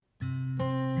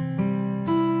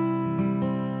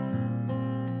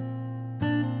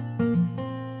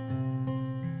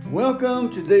Welcome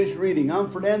to today's reading. I'm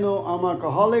Fernando. I'm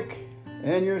alcoholic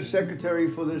and your secretary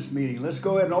for this meeting. Let's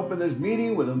go ahead and open this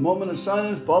meeting with a moment of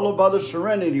silence followed by the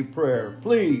serenity prayer.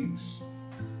 Please.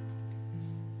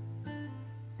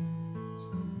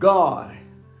 God,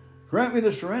 grant me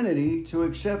the serenity to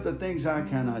accept the things I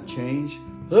cannot change,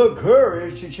 the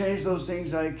courage to change those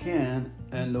things I can,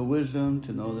 and the wisdom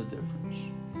to know the difference.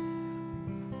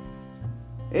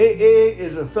 AA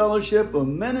is a fellowship of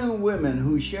men and women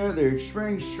who share their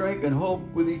experience, strength, and hope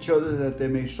with each other that they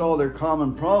may solve their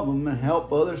common problem and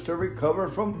help others to recover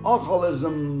from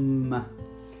alcoholism.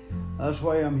 That's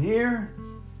why I'm here.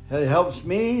 It helps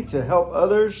me to help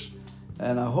others,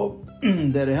 and I hope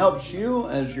that it helps you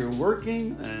as you're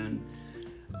working and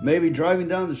maybe driving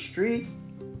down the street,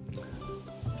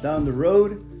 down the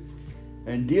road,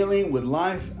 and dealing with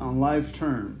life on life's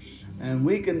terms. And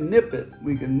we can nip it.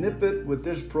 We can nip it with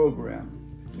this program.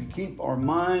 We keep our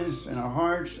minds and our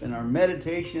hearts and our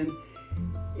meditation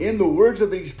in the words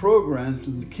of these programs.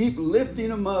 Keep lifting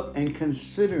them up and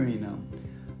considering them.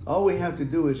 All we have to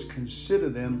do is consider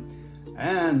them,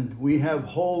 and we have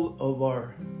hold of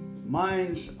our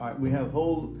minds. We have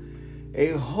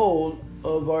a hold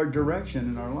of our direction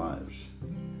in our lives.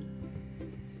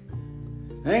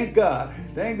 Thank God.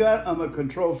 Thank God I'm a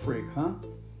control freak, huh?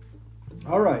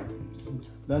 All right.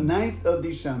 The 9th of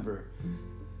December.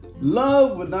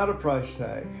 Love without a price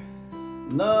tag.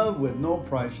 Love with no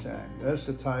price tag. That's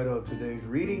the title of today's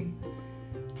reading.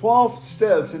 12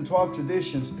 Steps and 12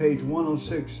 Traditions, page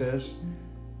 106 says,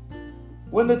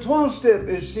 when the 12th step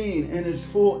is seen in its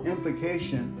full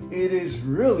implication, it is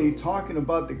really talking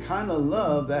about the kind of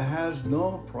love that has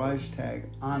no price tag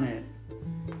on it.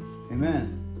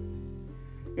 Amen.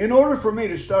 In order for me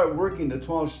to start working the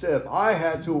 12th step, I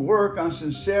had to work on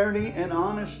sincerity and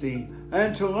honesty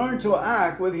and to learn to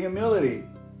act with humility.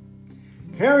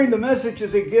 Carrying the message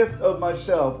is a gift of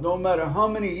myself. No matter how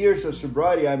many years of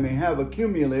sobriety I may have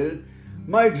accumulated,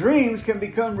 my dreams can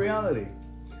become reality.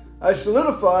 I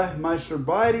solidify my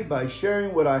sobriety by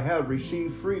sharing what I have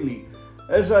received freely.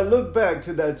 As I look back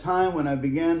to that time when I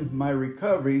began my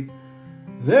recovery,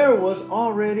 there was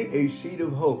already a seed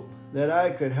of hope that I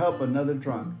could help another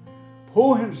drunk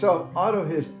pull himself out of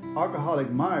his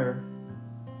alcoholic mire.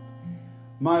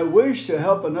 My wish to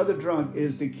help another drunk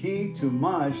is the key to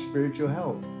my spiritual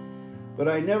health. But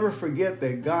I never forget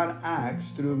that God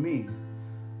acts through me.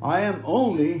 I am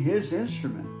only his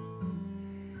instrument.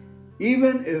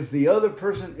 Even if the other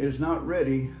person is not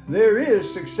ready, there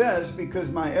is success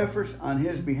because my efforts on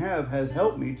his behalf has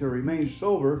helped me to remain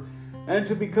sober and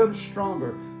to become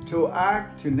stronger. To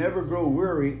act, to never grow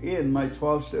weary in my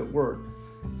 12-step work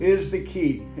is the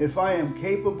key. If I am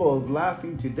capable of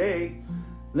laughing today,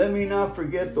 let me not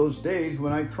forget those days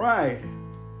when I cried.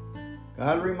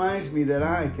 God reminds me that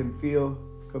I can feel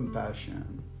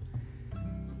compassion.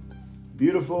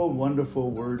 Beautiful, wonderful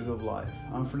words of life.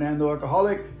 I'm Fernando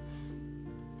Alcoholic.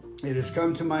 It has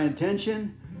come to my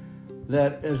attention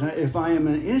that if I am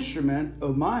an instrument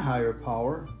of my higher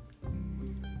power,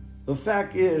 the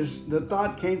fact is, the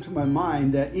thought came to my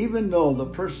mind that even though the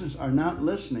persons are not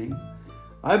listening,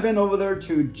 I've been over there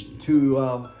to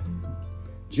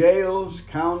jails,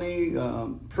 county,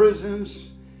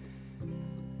 prisons,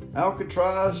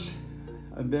 Alcatraz.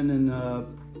 I've been in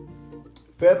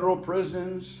federal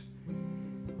prisons,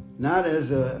 not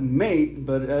as a mate,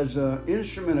 but as an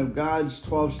instrument of God's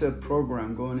 12-step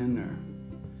program going in there.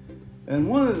 And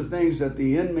one of the things that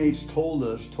the inmates told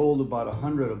about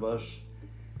 100 of us,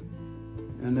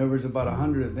 and there was about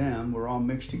 100 of them, were all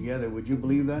mixed together. Would you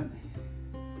believe that?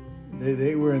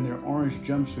 They were in their orange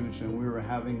jumpsuits, and we were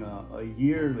having a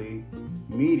yearly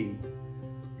meeting.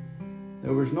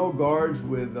 There was no guards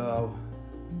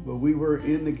but we were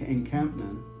in the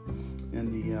encampment,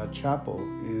 in the chapel,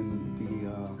 in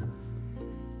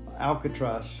the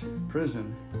Alcatraz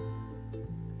prison.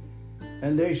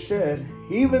 And they said,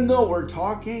 even though we're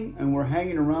talking and we're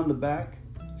hanging around the back,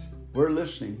 we're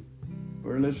listening.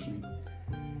 We're listening.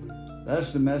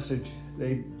 That's the message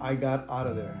I got out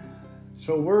of there.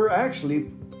 So we're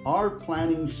actually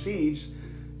planting seeds.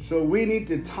 So we need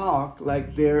to talk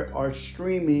like they are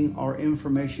streaming our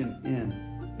information in.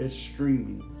 It's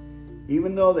streaming.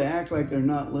 Even though they act like they're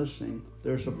not listening,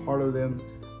 there's a part of them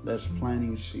that's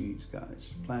planting seeds,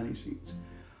 guys. Planting seeds.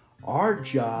 Our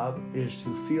job is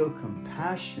to feel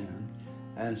compassion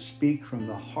and speak from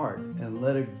the heart and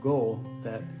let it go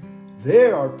that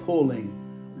they are pulling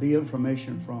the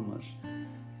information from us.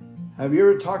 Have you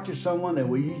ever talked to someone that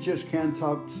you just can't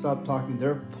stop talking?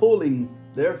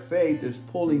 Their faith is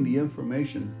pulling the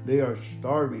information. They are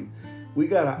starving. We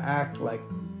got to act like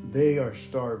they are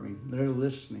starving. They're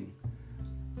listening.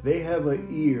 They have an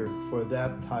ear for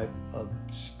that type of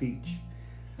speech.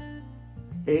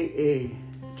 AA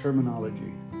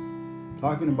terminology.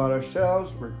 Talking about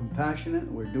ourselves, we're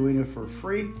compassionate, we're doing it for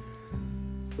free.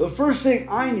 The first thing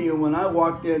I knew when I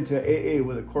walked into AA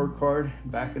with a court card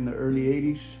back in the early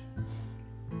 80s,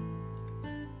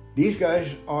 these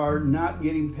guys are not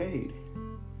getting paid.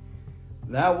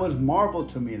 That was marvel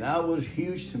to me. That was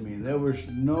huge to me. They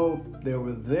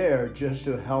were there just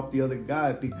to help the other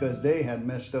guy because they had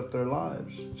messed up their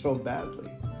lives so badly.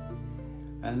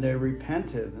 And they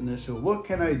repented and they said, what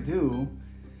can I do?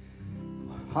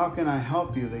 How can I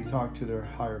help you? They talked to their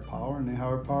higher power, and the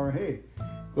higher power, hey,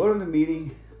 go to the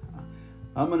meeting.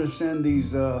 I'm going to send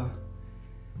these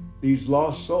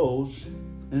lost souls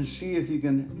and see if you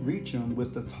can reach them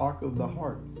with the talk of the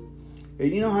heart.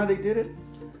 And you know how they did it?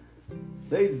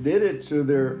 They did it through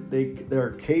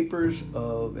their capers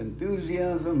of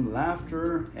enthusiasm,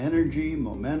 laughter, energy,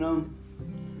 momentum.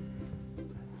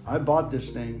 I bought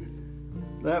this thing.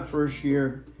 That first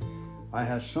year, I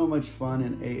had so much fun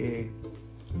in AA.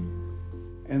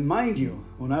 And mind you,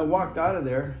 when I walked out of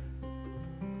there,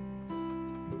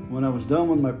 when I was done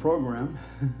with my program,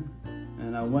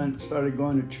 and I started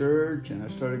going to church, and I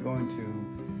started going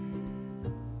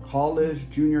to college,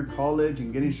 junior college,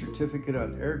 and getting a certificate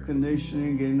on air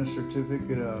conditioning, getting a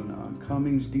certificate on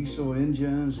Cummins diesel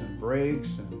engines and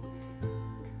brakes and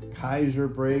Kaiser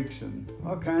brakes and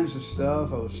all kinds of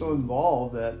stuff. I was so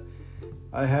involved that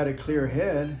I had a clear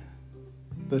head,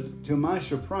 but to my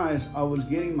surprise, I was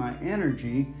getting my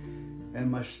energy and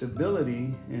my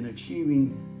stability in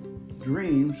achieving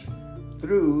dreams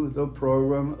through the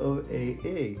program of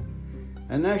AA.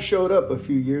 And that showed up a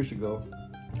few years ago.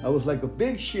 I was like a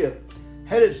big ship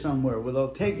headed somewhere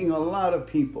without taking a lot of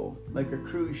people, like a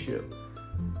cruise ship.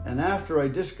 And after I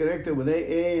disconnected with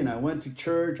AA and I went to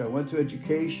church, I went to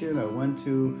education, I went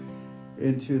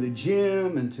into the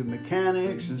gym, into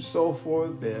mechanics and so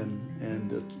forth, and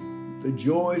the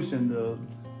joys and the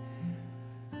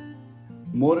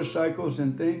motorcycles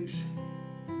and things,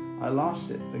 I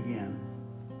lost it again.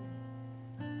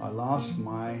 I lost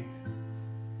my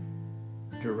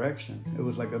direction. It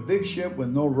was like a big ship with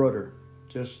no rudder.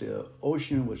 Just the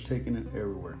ocean was taking it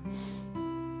everywhere.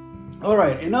 All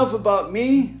right, enough about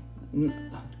me.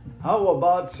 How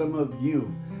about some of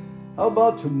you? How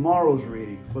about tomorrow's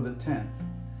reading for the 10th?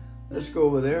 Let's go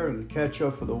over there and catch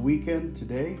up for the weekend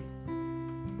today.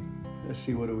 Let's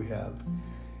see, what do we have?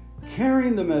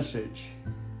 Carrying the message.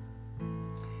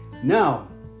 Now,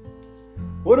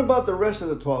 what about the rest of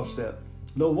the 12th step?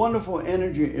 The wonderful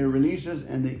energy it releases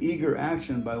and the eager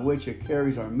action by which it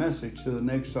carries our message to the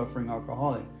next suffering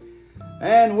alcoholic,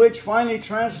 and which finally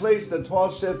translates the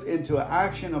 12 steps into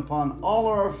action upon all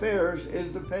our affairs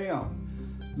is the payoff.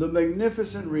 The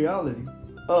magnificent reality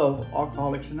of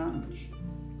Alcoholics Anonymous.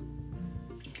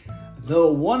 The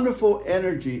wonderful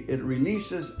energy it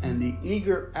releases and the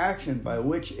eager action by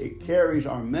which it carries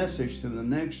our message to the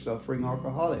next suffering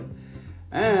alcoholic,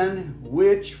 and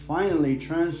which finally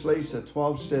translates the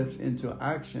 12 steps into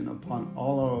action upon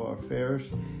all our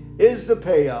affairs is the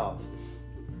payoff.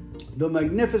 The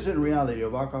magnificent reality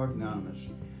of Alcoholics Anonymous.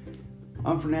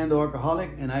 I'm Fernando Alcoholic,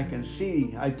 and I can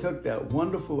see I took that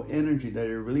wonderful energy that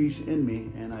it released in me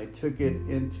and I took it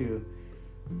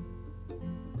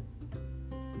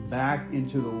back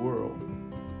into the world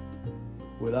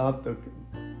without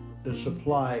the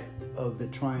supply of the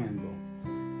triangle.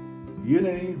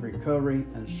 Unity, recovery,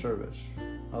 and service.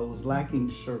 I was lacking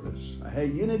service. I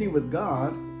had unity with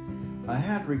God, I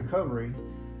had recovery,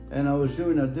 and I was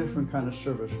doing a different kind of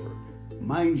service work.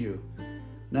 Mind you,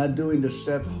 not doing the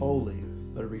steps wholly,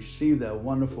 but receive that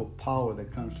wonderful power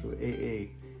that comes through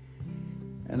AA.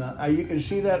 And you can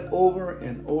see that over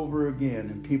and over again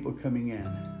in people coming in.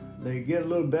 They get a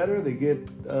little better.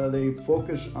 They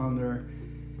focus on their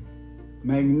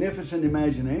magnificent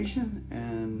imagination,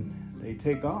 and they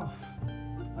take off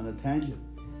on a tangent.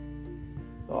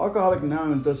 The Alcoholics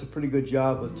Anonymous does a pretty good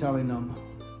job of telling them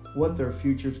what their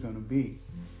future is going to be.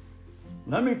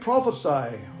 Let me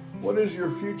prophesy. What is your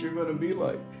future going to be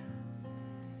like?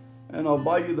 And I'll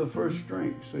buy you the first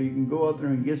drink so you can go out there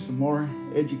and get some more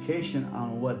education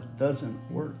on what doesn't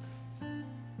work.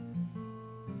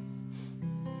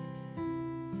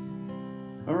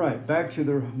 All right, back to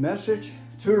the message.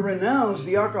 To renounce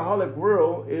the alcoholic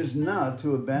world is not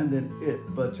to abandon it,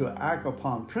 but to act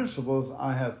upon principles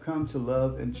I have come to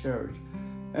love and cherish,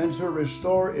 and to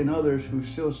restore in others who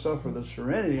still suffer the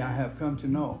serenity I have come to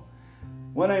know.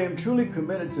 When I am truly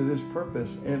committed to this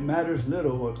purpose, it matters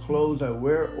little what clothes I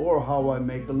wear or how I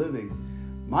make a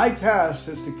living. My task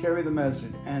is to carry the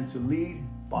message and to lead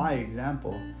by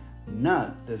example,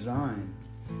 not design.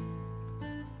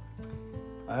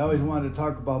 I always wanted to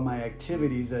talk about my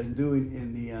activities I'm doing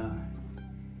in the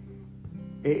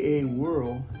AA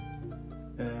world.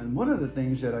 And one of the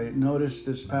things that I noticed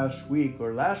this past week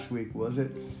or last week was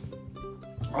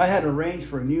I had arranged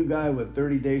for a new guy with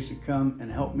 30 days to come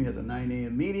and help me at the 9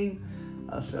 a.m. meeting.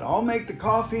 I said, I'll make the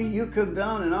coffee, you come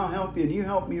down and I'll help you, and you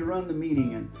help me run the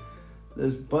meeting. And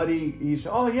this buddy, he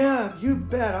said, oh yeah, you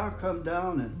bet, I'll come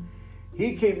down. And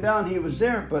he came down, he was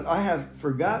there, but I had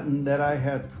forgotten that I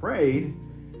had prayed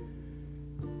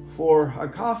for a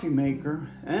coffee maker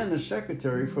and a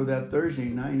secretary for that Thursday,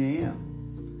 9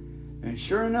 a.m. And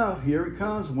sure enough, here he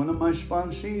comes, one of my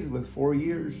sponsees with 4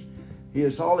 years. He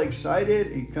is all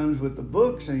excited. He comes with the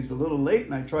books, and he's a little late,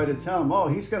 and I try to tell him, oh,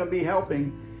 he's going to be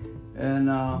helping. And,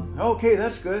 okay,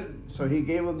 that's good. So he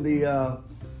gave him the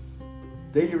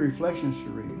daily reflections to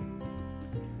read.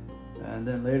 And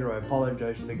then later I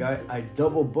apologized to the guy. I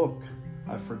double booked.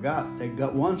 I forgot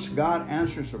that once God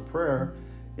answers a prayer,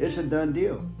 it's a done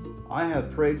deal. I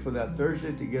had prayed for that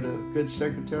Thursday to get a good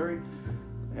secretary,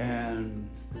 and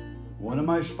one of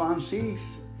my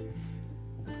sponsees,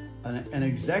 an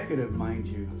executive, mind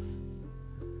you,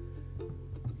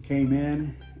 came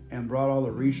in and brought all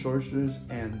the resources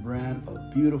and ran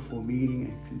a beautiful meeting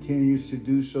and continues to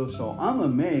do so. So I'm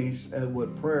amazed at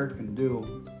what prayer can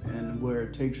do and where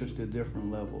it takes us to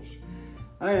different levels.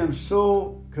 I am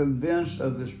so convinced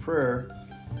of this prayer.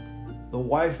 The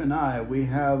wife and I, we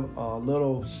have a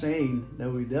little saying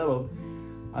that we developed.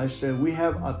 I said, we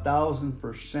have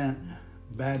 1,000%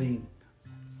 batting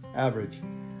average.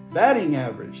 Batting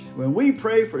average. When we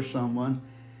pray for someone,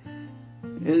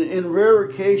 in rare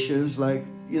occasions, like,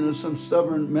 some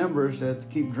stubborn members that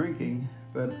keep drinking,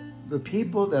 but the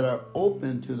people that are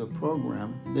open to the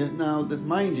program,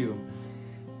 mind you,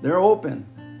 they're open.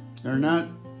 They're not,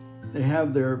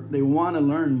 they want to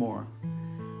learn more.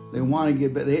 They want to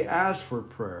get better. They ask for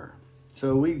prayer.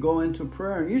 So we go into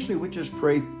prayer, and usually we just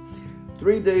pray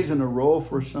 3 days in a row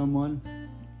for someone.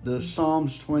 The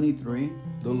Psalms 23,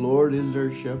 the Lord is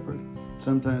their shepherd.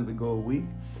 Sometimes we go a week.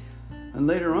 And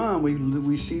later on,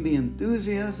 we see the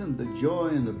enthusiasm, the joy,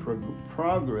 and the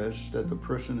progress that the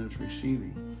person is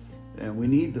receiving. And we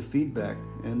need the feedback,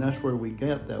 and that's where we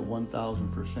get that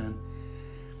 1,000%.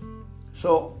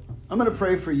 So I'm going to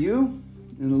pray for you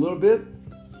in a little bit.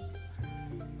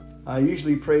 I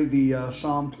usually pray the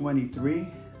Psalm 23,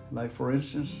 like for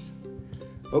instance.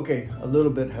 Okay, a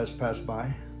little bit has passed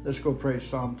by. Let's go pray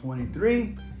Psalm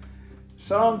 23.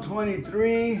 Psalm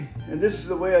 23, and this is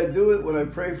the way I do it when I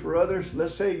pray for others.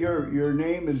 Let's say your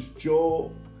name is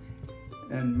Joe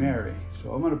and Mary.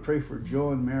 So I'm going to pray for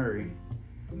Joe and Mary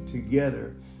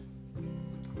together.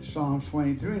 Psalms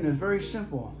 23, and it's very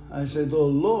simple. I said, the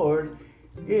Lord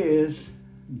is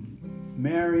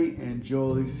Mary and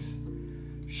Joe's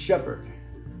shepherd.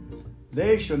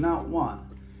 They shall not want.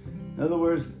 In other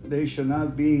words, they shall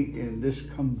not be in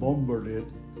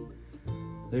discombobulated.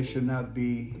 They should not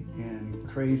be in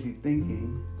crazy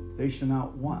thinking. They should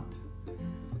not want.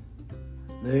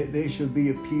 They should be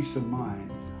a peace of mind,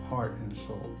 heart, and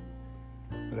soul.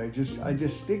 But I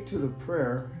just stick to the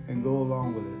prayer and go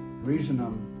along with it. The reason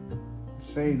I'm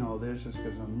saying all this is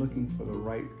because I'm looking for the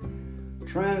right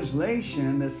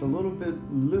translation that's a little bit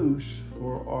loose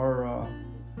for our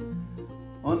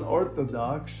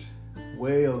unorthodox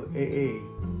way of AA.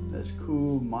 That's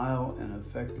cool, mild, and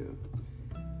effective.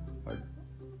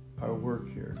 Our work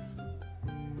here.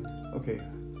 Okay,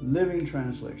 Living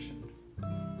Translation.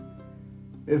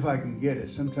 If I can get it.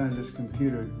 Sometimes this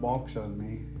computer balks on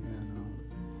me.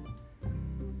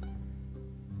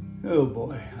 Oh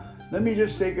boy. Let me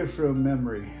just take it from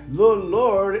memory. The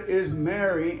Lord is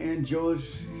Mary and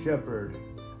Joe's shepherd.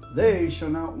 They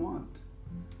shall not want.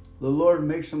 The Lord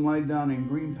makes them lie down in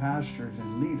green pastures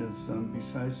and leadeth them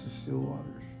beside the still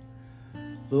waters.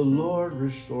 The Lord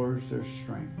restores their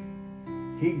strength.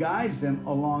 He guides them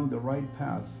along the right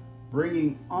path,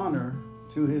 bringing honor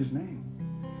to his name.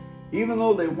 Even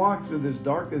though they walk through this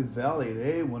darkest valley,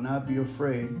 they will not be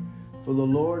afraid, for the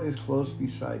Lord is close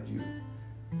beside you.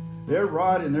 Their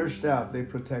rod and their staff, they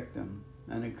protect them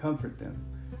and they comfort them.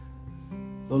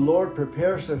 The Lord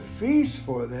prepares a feast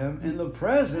for them in the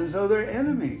presence of their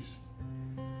enemies.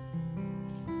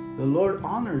 The Lord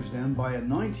honors them by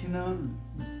anointing them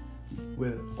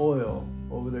with oil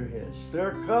over their heads.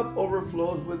 Their cup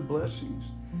overflows with blessings.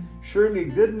 Surely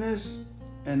goodness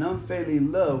and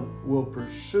unfailing love will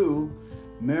pursue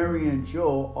Mary and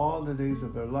Joe all the days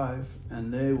of their life,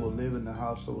 and they will live in the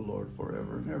house of the Lord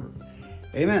forever and ever.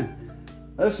 Amen.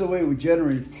 That's the way we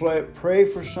generally pray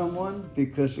for someone,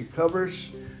 because it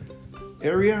covers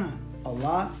area a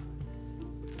lot.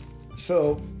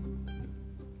 So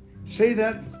say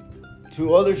that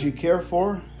to others you care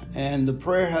for, and the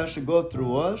prayer has to go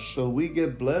through us, so we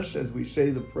get blessed as we say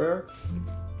the prayer.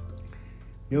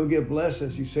 You'll get blessed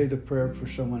as you say the prayer for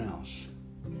someone else.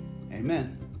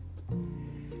 Amen.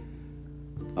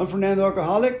 I'm Fernando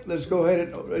Alcoholic. Let's go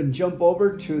ahead and jump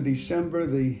over to December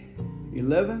the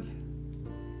 11th.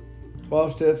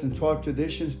 12 Steps and 12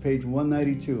 Traditions, page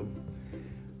 192.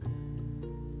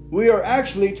 We are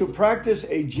actually to practice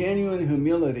a genuine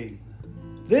humility.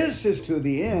 This is to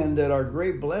the end that our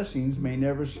great blessings may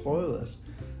never spoil us,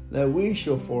 that we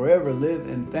shall forever live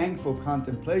in thankful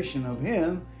contemplation of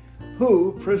Him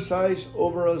who presides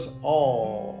over us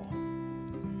all.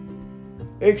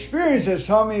 Experience has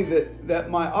taught me that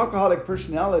my alcoholic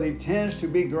personality tends to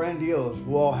be grandiose.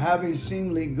 While having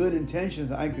seemingly good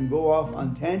intentions, I can go off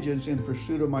on tangents in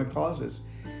pursuit of my causes.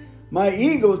 My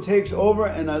ego takes over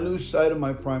and I lose sight of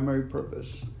my primary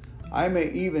purpose. I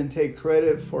may even take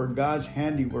credit for God's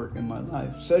handiwork in my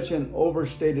life. Such an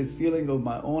overstated feeling of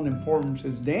my own importance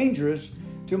is dangerous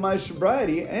to my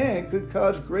sobriety and could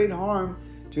cause great harm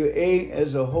to A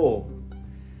as a whole.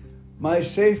 My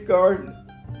safeguard,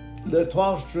 the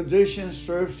 12 tradition,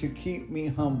 serves to keep me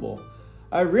humble.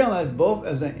 I realize both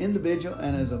as an individual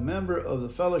and as a member of the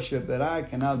fellowship that I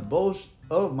cannot boast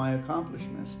of my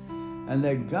accomplishments, and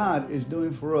that God is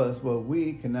doing for us what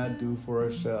we cannot do for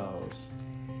ourselves.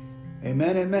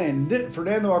 Amen, amen.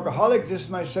 Fernando Alcoholic, this is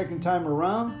my second time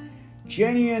around.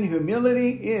 Genuine humility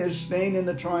is staying in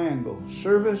the triangle: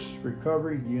 service,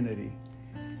 recovery, unity.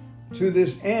 To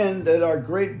this end that our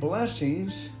great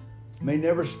blessings may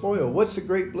never spoil. What's the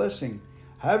great blessing?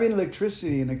 Having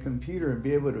electricity and a computer and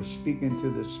be able to speak into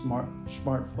the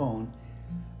smartphone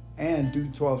and do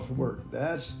 12's work.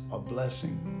 That's a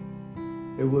blessing.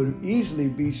 It would easily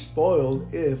be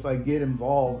spoiled if I get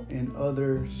involved in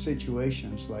other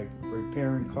situations like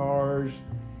repairing cars,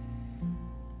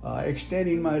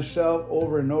 extending myself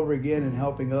over and over again and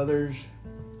helping others,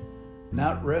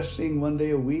 not resting one day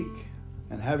a week,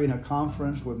 and having a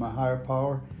conference with my higher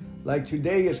power. Like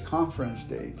today is conference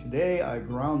day. Today I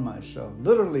ground myself,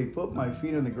 literally put my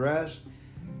feet on the grass,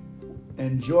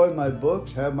 enjoy my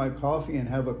books, have my coffee, and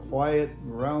have a quiet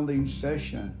grounding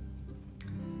session.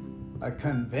 A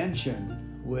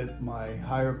convention with my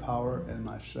higher power and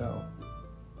myself.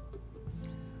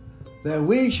 That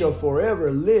we shall forever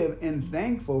live in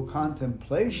thankful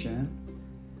contemplation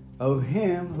of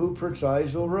Him who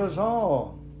presides over us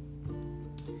all.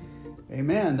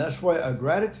 Amen. That's why a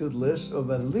gratitude list of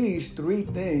at least 3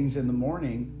 things in the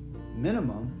morning,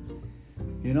 minimum,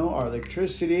 our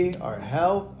electricity, our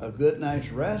health, a good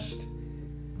night's rest.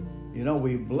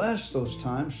 We bless those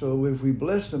times, so if we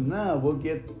bless them now, we'll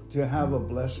get to have a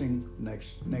blessing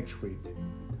next week,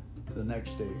 the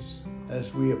next days,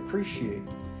 as we appreciate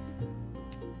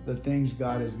the things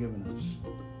God has given us.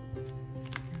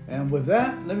 And with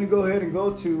that, let me go ahead and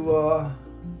go to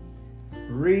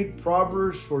read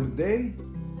Proverbs for today.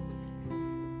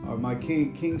 My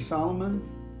King Solomon,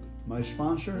 my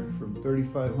sponsor from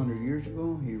 3,500 years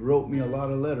ago, he wrote me a lot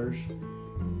of letters,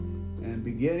 and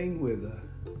beginning with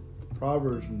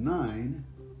Proverbs 9,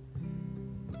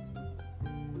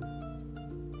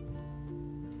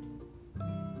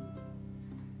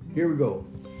 here we go.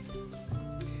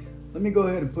 Let me go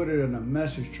ahead and put it in a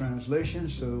Message translation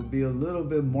so it'll be a little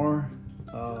bit more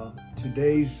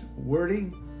today's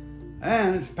wording,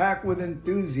 and it's packed with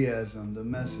enthusiasm, the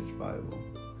Message Bible.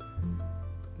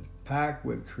 It's packed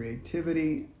with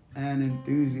creativity and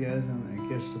enthusiasm, and it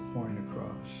gets the point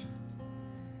across.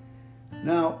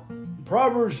 Now,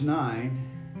 Proverbs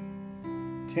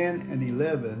 9, 10, and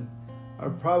 11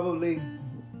 are probably,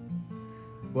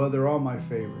 they're all my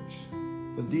favorites.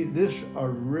 But these are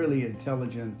really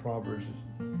intelligent Proverbs.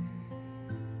 And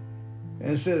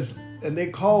it says, and they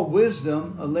call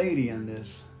wisdom a lady in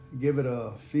this. Give it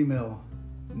a female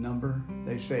number.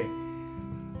 They say,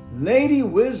 Lady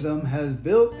Wisdom has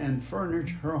built and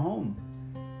furnished her home.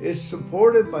 It's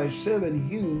supported by 7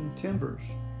 hewn timbers.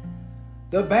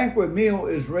 The banquet meal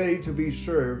is ready to be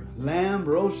served. Lamb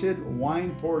roasted,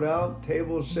 wine poured out,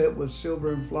 table set with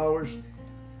silver and flowers.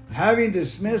 Having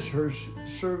dismissed her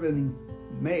serving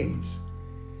maids,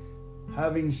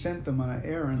 having sent them on an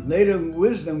errand, Lady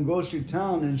Wisdom goes to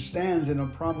town and stands in a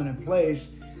prominent place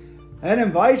and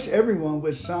invites everyone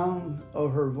with sound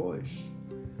of her voice.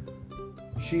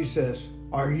 She says,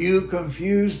 are you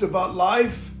confused about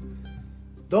life?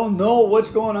 Don't know what's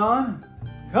going on?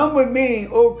 Come with me,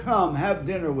 oh come, have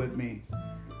dinner with me.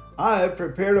 I have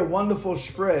prepared a wonderful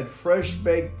spread, fresh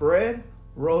baked bread,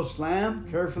 roast lamb,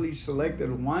 carefully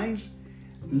selected wines.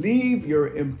 Leave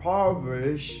your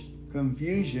impoverished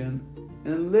confusion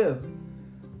and live.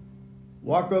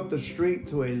 Walk up the street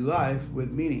to a life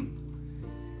with meaning.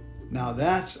 Now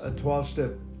that's a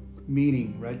 12-step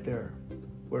meeting right there,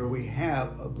 where we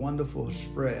have a wonderful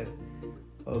spread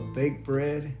of baked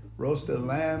bread, roasted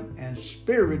lamb, and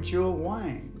spiritual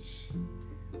wines.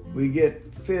 We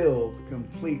get filled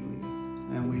completely,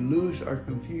 and we lose our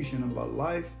confusion about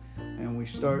life, and we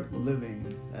start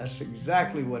living. That's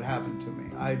exactly what happened to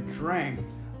me. I drank,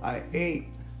 I ate,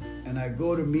 and I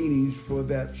go to meetings for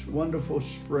that wonderful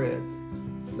spread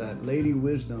that Lady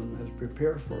Wisdom has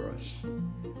prepared for us.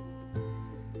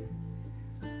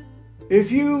 If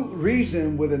you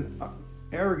reason with an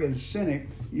arrogant cynic,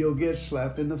 you'll get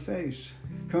slapped in the face.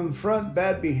 Confront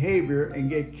bad behavior and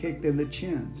get kicked in the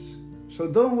chins.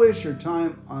 So don't waste your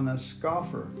time on a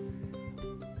scoffer.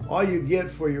 All you get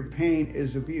for your pain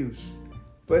is abuse.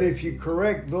 But if you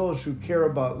correct those who care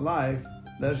about life,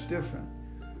 that's different.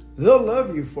 They'll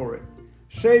love you for it.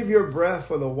 Save your breath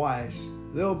for the wise.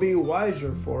 They'll be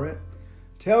wiser for it.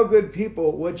 Tell good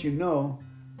people what you know.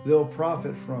 They'll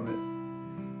profit from it.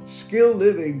 Skilled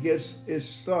living gets its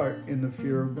start in the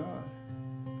fear of God.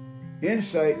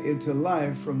 Insight into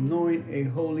life from knowing a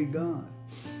holy God.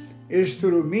 It's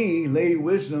through me, Lady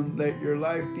Wisdom, that your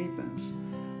life deepens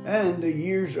and the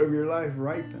years of your life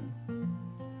ripen.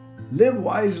 Live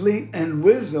wisely and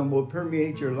wisdom will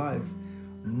permeate your life.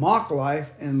 Mock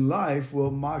life and life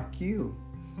will mock you.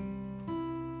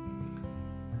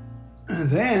 And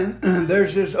then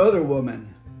there's this other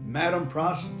woman, Madam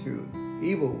Prostitute,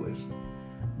 evil wisdom.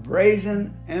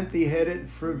 Brazen, empty-headed,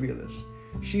 frivolous.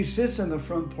 She sits on the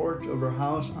front porch of her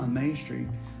house on Main Street,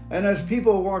 and as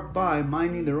people walk by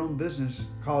minding their own business,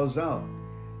 calls out,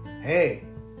 "Hey,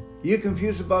 you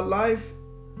confused about life?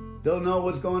 Don't know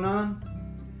what's going on?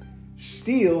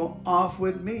 Steal off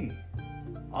with me.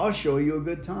 I'll show you a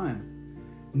good time.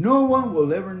 No one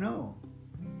will ever know.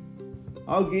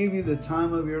 I'll give you the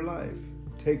time of your life.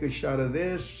 Take a shot of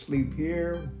this, sleep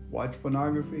here, watch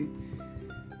pornography."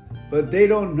 But they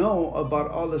don't know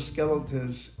about all the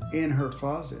skeletons in her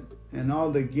closet, and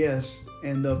all the guests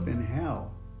end up in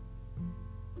hell.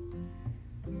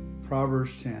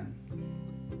 Proverbs 10,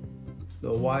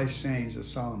 the wise sayings of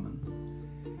Solomon.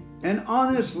 An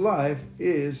honest life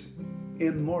is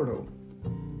immortal.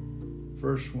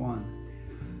 Verse 1.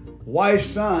 Wise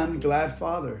son, glad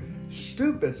father.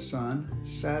 Stupid son,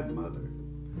 sad mother.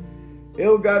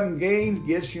 Ill-gotten gain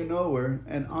gets you nowhere.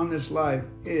 An honest life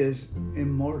is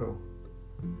immortal.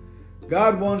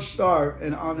 God won't starve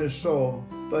an honest soul,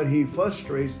 but he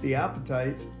frustrates the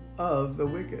appetites of the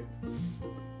wicked.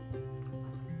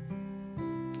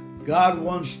 God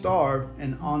won't starve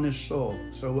an honest soul.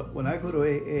 So when I go to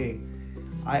AA,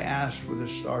 I ask for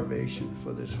this starvation,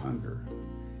 for this hunger.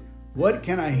 What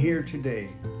can I hear today?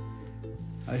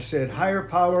 I said, higher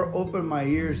power, open my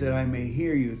ears that I may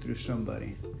hear you through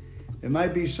somebody. It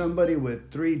might be somebody with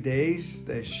 3 days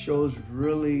that shows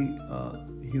really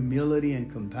humility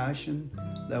and compassion,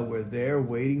 that we're there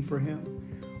waiting for him.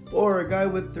 Or a guy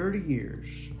with 30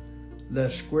 years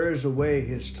that squares away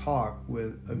his talk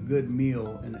with a good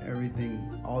meal and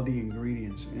everything, all the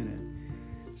ingredients in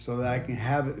it, so that I can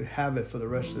have it for the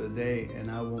rest of the day,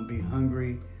 and I won't be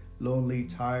hungry, lonely,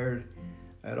 tired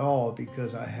at all,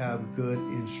 because I have good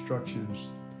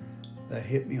instructions that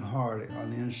hit me hard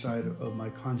on the inside of my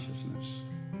consciousness.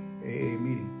 AA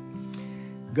meeting.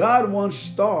 God won't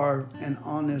starve an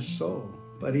honest soul,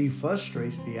 but he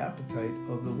frustrates the appetite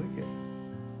of the wicked.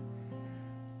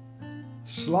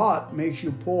 Sloth makes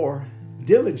you poor.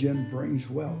 Diligence brings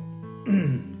wealth.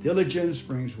 Diligence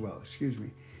brings wealth,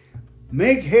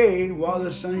 Make hay while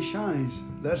the sun shines.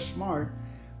 That's smart.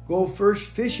 Go first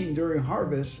fishing during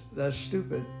harvest. That's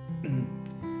stupid.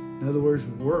 In other words,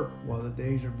 work while the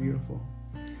days are beautiful.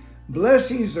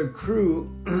 Blessings accrue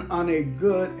on a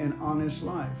good and honest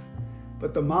life,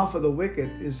 but the mouth of the wicked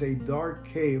is a dark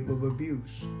cave of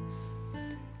abuse.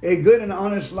 A good and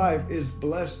honest life is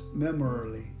blessed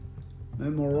memorial.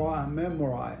 A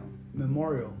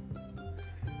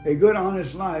good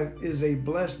honest life is a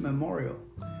blessed memorial.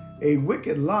 A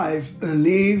wicked life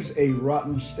leaves a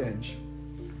rotten stench.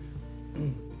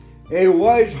 A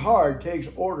wise heart takes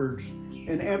orders.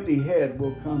 An empty head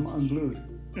will come unglued.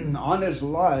 Honest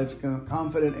lives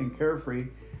confident and carefree,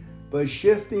 but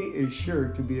shifty is sure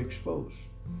to be exposed.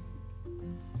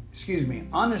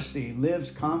 Honesty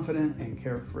lives confident and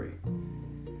carefree.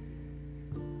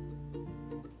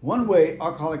 One way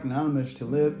Alcoholics Anonymous to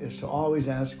live is to always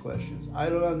ask questions. I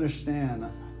don't understand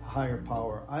a higher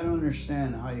power. I don't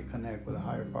understand how you connect with a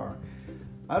higher power.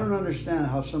 I don't understand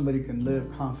how somebody can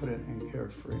live confident and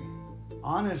carefree.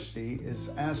 Honesty is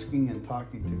asking and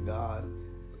talking to God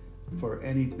for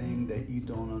anything that you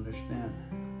don't understand.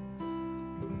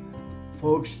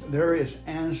 Folks, there is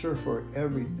answer for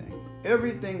everything.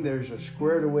 everything there's a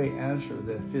squared away answer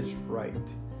that fits right.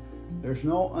 There's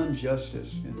no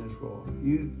injustice in this world.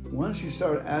 Once you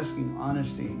start asking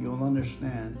honesty, you'll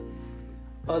understand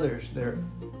others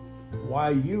why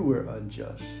you were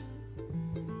unjust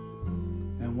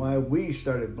and why we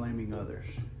started blaming others,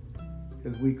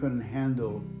 because we couldn't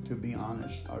handle to be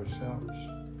honest ourselves.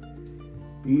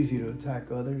 Easy to attack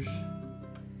others.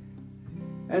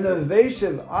 An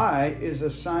evasive eye is a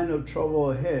sign of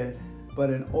trouble ahead, but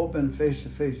an open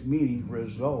face-to-face meeting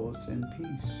results in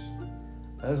peace.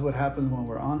 That's what happens when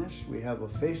we're honest. We have a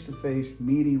face-to-face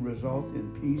meeting result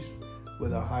in peace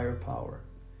with a higher power.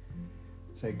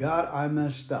 Say, God, I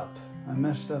messed up. I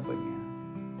messed up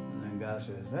again. And then God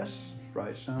says, that's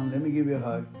right, son. Let me give you a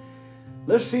hug.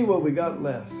 Let's see what we got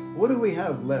left. What do we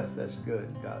have left that's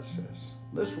good, God says.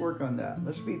 Let's work on that.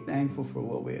 Let's be thankful for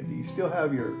what we have. Do you still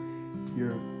have your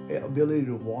ability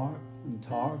to walk and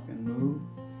talk and move?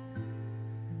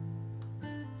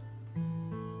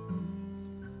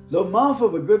 The mouth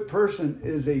of a good person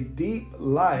is a deep,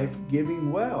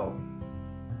 life-giving well,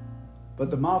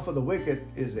 but the mouth of the wicked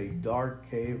is a dark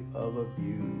cave of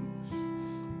abuse.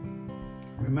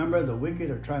 Remember, the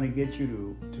wicked are trying to get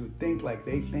you to think like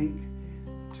they think,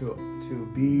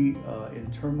 to be in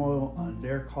turmoil on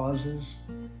their causes,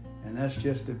 and that's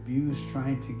just abuse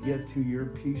trying to get to your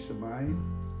peace of mind.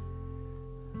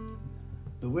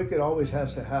 The wicked always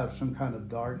has to have some kind of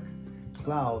dark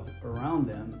cloud around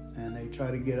them, and they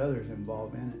try to get others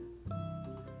involved in it.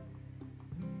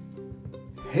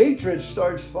 Hatred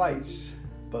starts fights,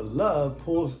 but love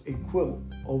pulls a quilt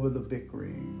over the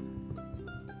bickering.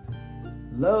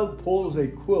 Love pulls a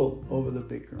quilt over the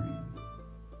bickering.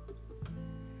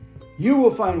 You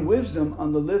will find wisdom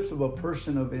on the lips of a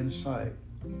person of insight,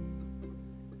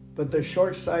 but the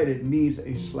short-sighted needs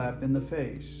a slap in the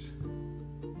face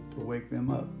to wake them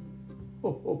up.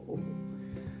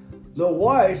 The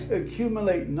wise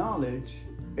accumulate knowledge.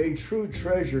 A true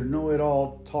treasure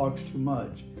know-it-all talks too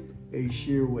much, a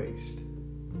sheer waste.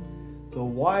 The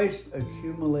wise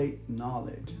accumulate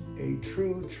knowledge. A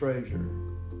true treasure.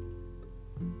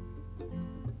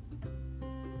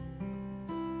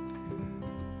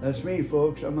 That's me,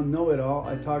 folks. I'm a know-it-all.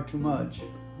 I talk too much.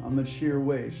 I'm a sheer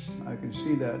waste. I can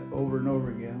see that over and over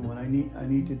again when I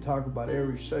need to talk about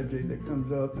every subject that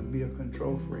comes up and be a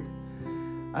control freak.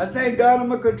 I thank God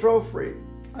I'm a control freak.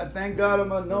 I thank God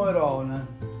I'm a know-it-all and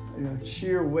a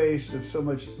sheer waste of so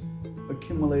much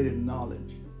accumulated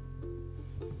knowledge.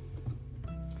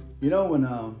 You know, when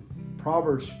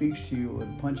Proverbs speaks to you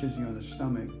and punches you in the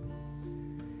stomach,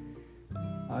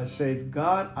 I say,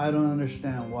 God, I don't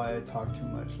understand why I talk too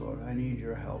much, Lord. I need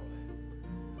your help.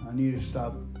 I need to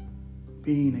stop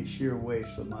being a sheer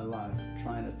waste of my life,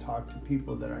 trying to talk to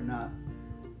people that are not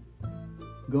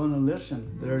going to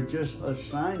listen. They're just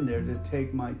assigned there to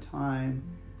take my time,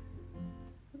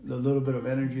 the little bit of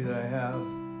energy that I have,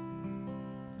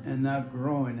 and not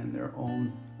growing in their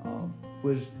own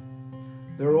wisdom,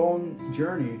 their own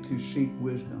journey to seek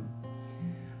wisdom.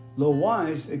 The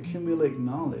wise accumulate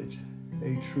knowledge,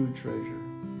 a true treasure.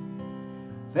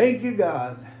 Thank you,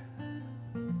 God,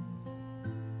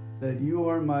 that you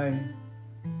are my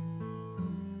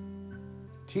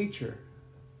teacher,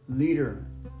 leader.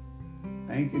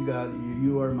 Thank you, God, that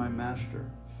you are my master.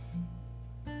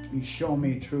 You show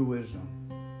me true wisdom.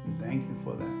 And thank you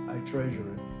for that. I treasure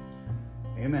it.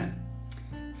 Amen.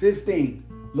 15.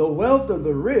 The wealth of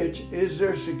the rich is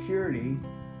their security.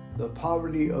 The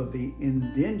poverty of the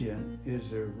indigent is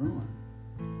their ruin.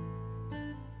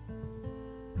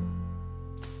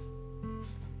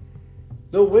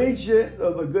 The wage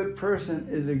of a good person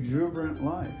is exuberant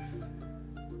life.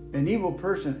 An evil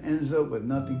person ends up with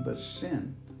nothing but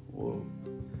sin. Whoa.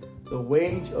 The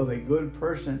wage of a good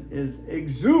person is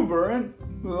exuberant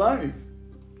life.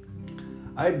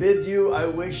 I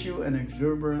wish you an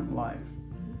exuberant life.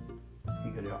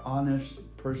 Because you're an honest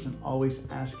person, always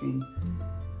asking.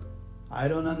 I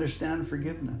don't understand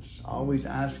forgiveness. Always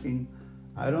asking.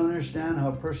 I don't understand how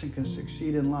a person can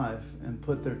succeed in life and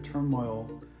put their turmoil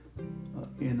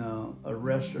in a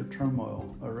rest or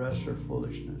turmoil, a rest or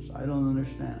foolishness. I don't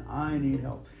understand. I need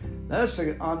help. That's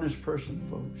an honest person,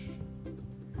 folks.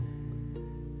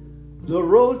 The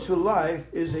road to life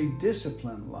is a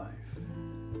disciplined life.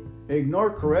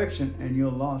 Ignore correction and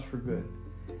you're lost for good.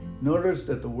 Notice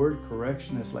that the word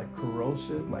correction is like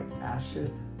corrosive, like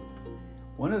acid.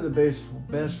 One of the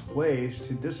best ways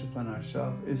to discipline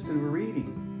ourselves is through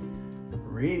reading.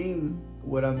 Reading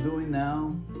what I'm doing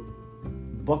now,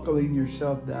 buckling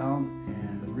yourself down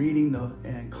and reading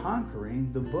and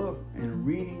conquering the book and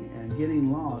reading and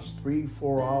getting lost 3,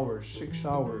 4 hours, 6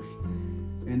 hours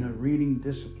in a reading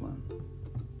discipline.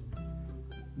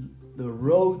 the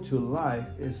road to life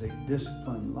is a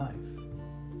disciplined life.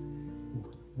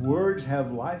 Words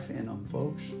have life in them,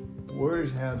 folks.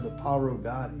 Words have the power of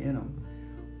God in them.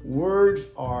 Words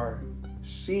are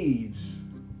seeds.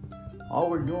 All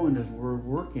we're doing is we're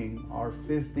working our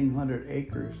 1,500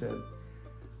 acres that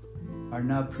are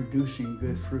not producing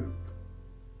good fruit.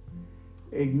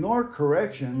 Ignore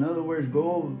correction. In other words,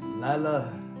 go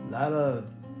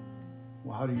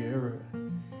how do you ever...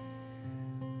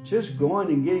 Just going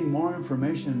and getting more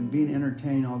information and being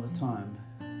entertained all the time,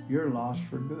 you're lost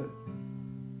for good.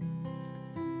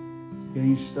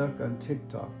 Getting stuck on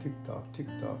TikTok.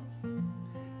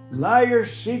 Liars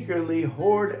secretly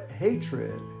hoard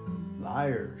hatred.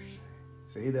 Liars.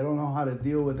 See, they don't know how to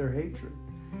deal with their hatred.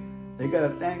 They got to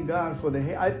thank God for the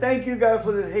hate. I thank you, God,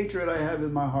 for the hatred I have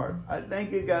in my heart. I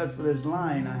thank you, God, for this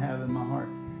lying I have in my heart.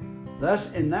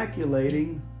 Thus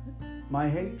inoculating my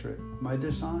hatred, my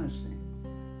dishonesty,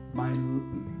 by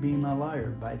being a liar.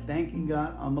 By thanking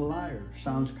God, I'm a liar.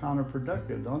 Sounds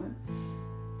counterproductive, don't it?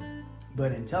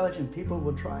 But intelligent people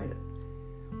will try it.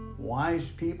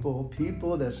 Wise people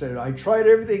that say, I tried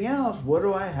everything else. What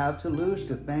do I have to lose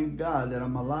to thank God that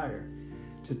I'm a liar?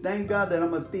 To thank God that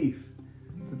I'm a thief?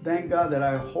 To thank God that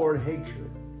I hoard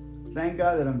hatred? Thank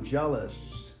God that I'm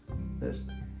jealous? This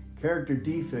character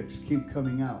defects keep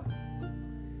coming out.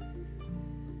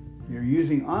 You're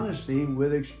using honesty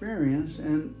with experience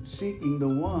and seeking the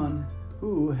one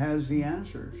who has the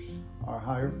answers. Our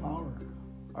higher power,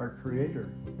 our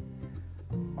Creator,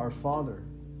 our Father.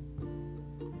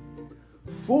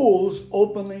 Fools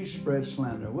openly spread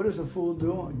slander. What is a fool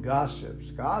doing?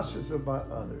 Gossips about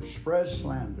others. Spread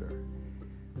slander.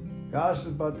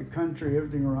 Gossip about the country,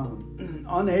 everything around.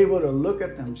 Unable to look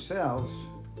at themselves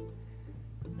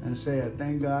and say, I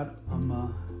thank God I'm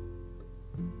a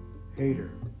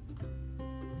hater.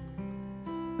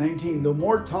 19, the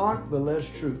more talk, the less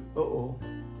truth.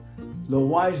 The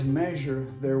wise measure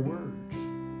their words.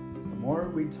 The more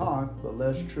we talk, the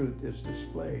less truth is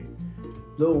displayed.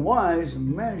 The wise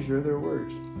measure their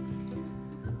words.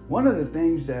 One of the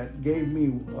things that gave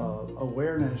me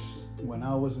awareness when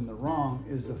I was in the wrong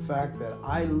is the fact that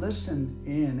I listened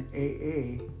in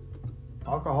AA.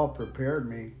 Alcohol prepared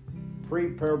me,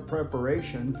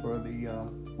 preparation for the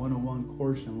 101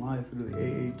 course in life through the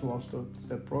AA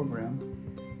 12-step program.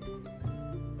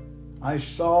 I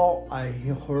saw, I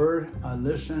heard, I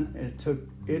listened, it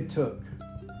took.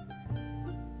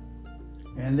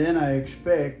 And then I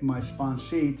expect my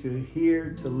sponsee to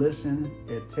hear, to listen,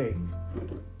 it take.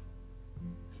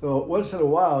 So once in a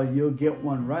while, you'll get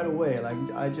one right away. Like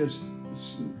I just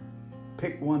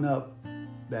picked one up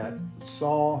that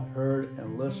saw, heard,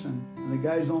 and listened. And the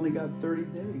guy's only got 30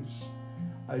 days.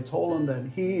 I told him that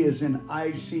he is in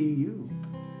ICU.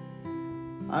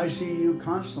 ICU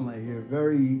constantly.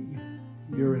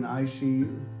 You're in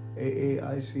ICU, AA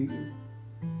ICU.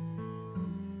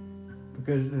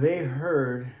 Because they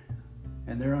heard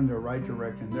and they're in the right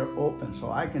direction. They're open. So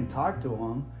I can talk to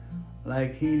him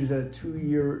like he's a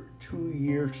two-year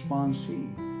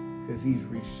sponsee because he's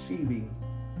receiving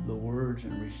the words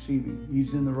and receiving.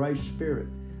 He's in the right spirit,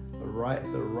 the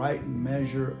right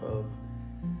measure of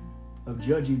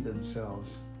judging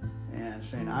themselves and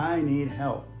saying, I need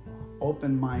help.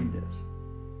 Open-minded.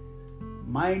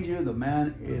 Mind you, the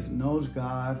man knows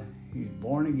God. He's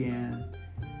born again.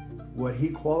 What he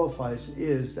qualifies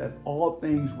is that all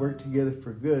things work together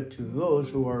for good to those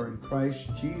who are in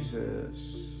Christ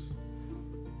Jesus.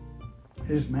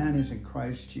 This man is in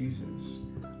Christ Jesus.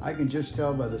 I can just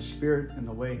tell by the Spirit and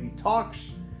the way he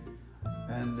talks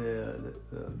and the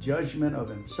judgment of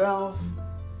himself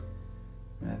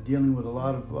and dealing with a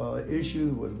lot of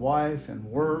issues with wife and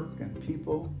work and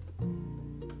people,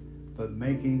 but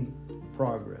making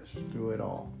progress through it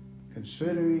all.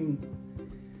 Considering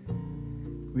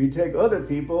we take other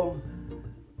people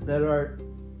that are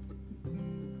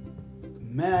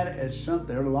mad at something,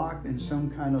 they're locked in some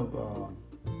kind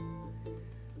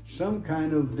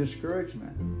of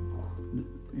discouragement.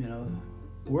 You know,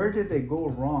 where did they go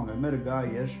wrong? I met a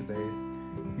guy yesterday.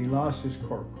 He lost his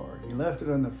court card. He left it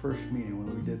on the first meeting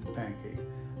when we did the pancake.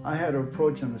 I had to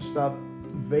approach him to stop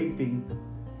vaping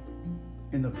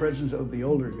in the presence of the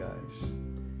older guys.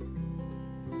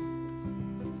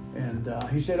 And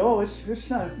he said, it's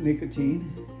not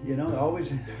nicotine. You know, it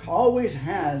always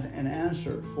has an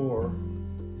answer for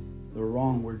the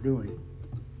wrong we're doing.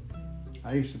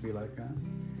 I used to be like that.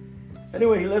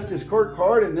 Anyway, he left his court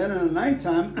card, and then in the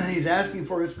nighttime, he's asking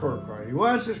for his court card. He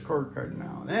wants his court card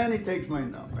now. Then he takes my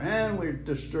number, and we're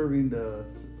disturbing the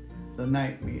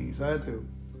night meetings. I have to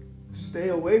stay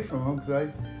away from him because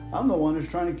I'm the one who's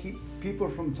trying to keep people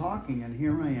from talking, and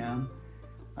here I am.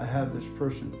 I have this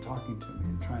person talking to me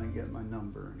and trying to get my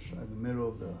number. And so in the middle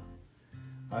of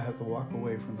I have to walk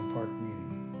away from the park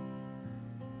meeting.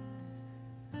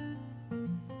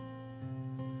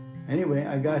 Anyway,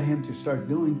 I got him to start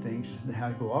doing things. And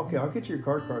I go, okay, I'll get your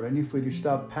card. I need for you to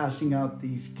stop passing out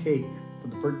these cake for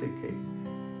the birthday cake.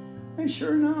 And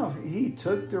sure enough, he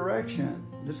took direction.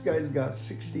 This guy's got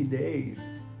 60 days.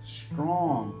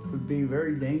 Strong. Could be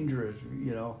very dangerous,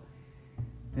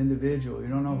 individual. You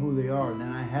don't know who they are. And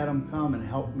then I had him come and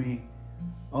help me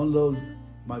unload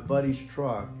my buddy's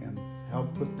truck and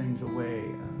help put things away.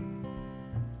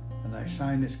 And I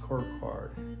signed his card.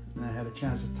 And I had a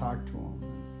chance to talk to him.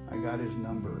 I got his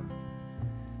number.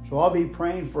 So I'll be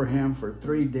praying for him for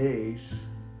 3 days,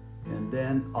 and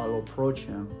then I'll approach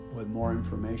him with more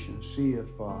information. See if,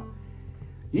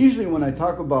 usually when I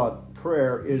talk about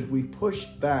prayer is we push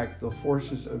back the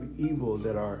forces of evil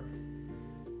that are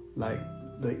like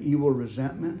the evil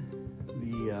resentment,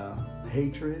 the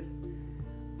hatred.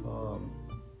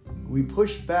 We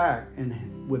push back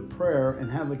and with prayer and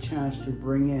have a chance to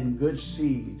bring in good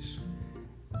seeds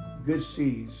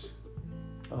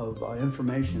of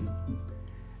information.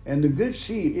 And the good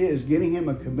seed is getting him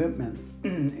a commitment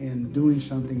and doing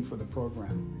something for the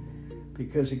program,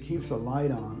 because it keeps a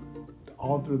light on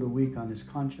all through the week on his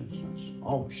consciousness.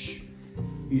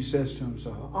 He says to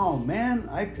himself, oh man,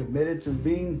 I committed to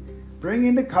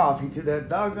bringing the coffee to that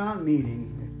doggone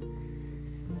meeting.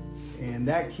 And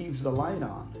that keeps the light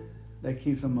on. That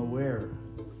keeps him aware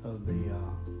of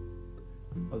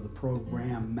the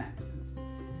program.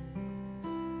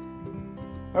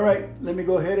 All right, let me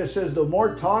go ahead. It says, the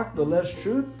more talk, the less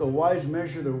truth. The wise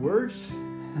measure their words.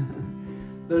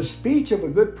 The speech of a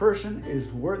good person is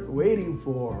worth waiting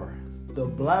for. The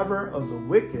blabber of the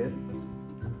wicked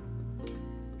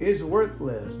is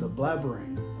worthless. The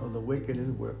blabbering of the wicked is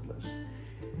worthless.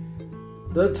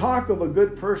 The talk of a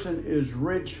good person is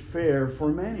rich fare for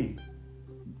many,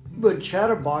 but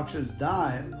chatterboxes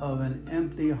die of an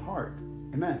empty heart.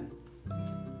 Amen.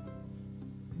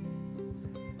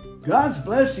 God's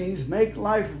blessings make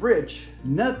life rich.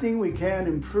 Nothing we can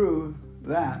improve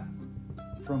that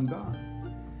from God.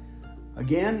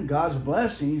 Again, God's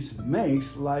blessings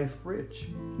makes life rich.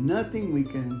 Nothing we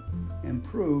can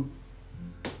improve.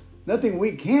 Nothing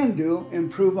we can do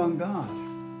improve on God.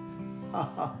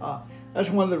 That's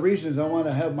one of the reasons I want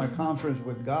to have my conference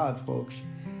with God, folks.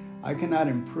 I cannot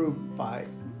improve by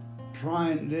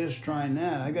trying this, trying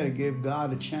that. I got to give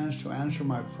God a chance to answer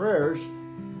my prayers.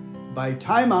 By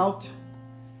timeout,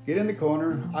 get in the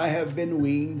corner. I have been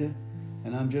weaned,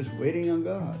 and I'm just waiting on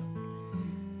God.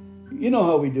 You know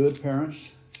how we do it,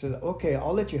 parents. Say, okay,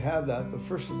 I'll let you have that, but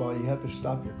first of all, you have to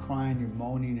stop your crying, your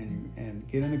moaning, and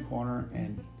get in the corner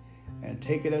and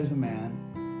take it as a man.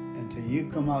 Until you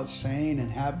come out sane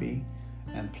and happy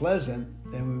and pleasant,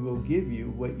 then we will give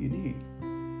you what you need.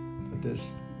 But this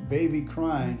baby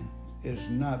crying is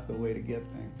not the way to get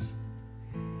things.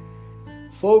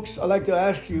 Folks, I'd like to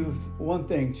ask you one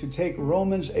thing, to take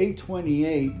Romans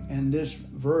 8:28 and this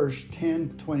verse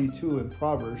 10:22 in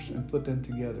Proverbs and put them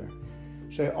together.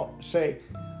 Say,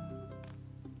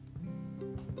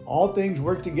 all things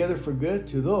work together for good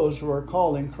to those who are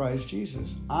called in Christ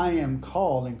Jesus. I am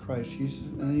called in Christ Jesus.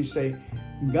 And then you say,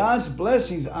 God's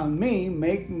blessings on me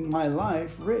make my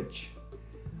life rich.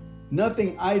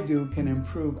 Nothing I do can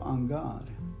improve on God.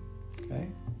 Okay?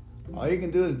 All you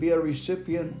can do is be a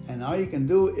recipient, and all you can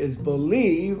do is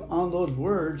believe on those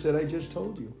words that I just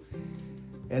told you.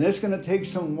 And it's going to take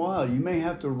some while. You may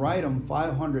have to write them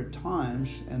 500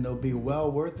 times, and they'll be well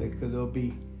worth it, because they'll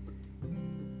be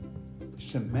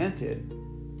cemented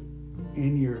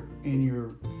in your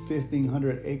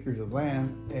 1,500 acres of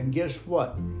land. And guess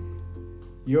what?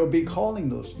 You'll be calling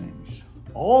those things.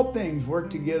 All things work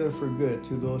together for good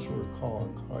to those who are called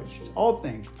in Christ. All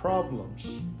things,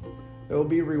 problems. There will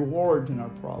be rewards in our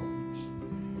problems.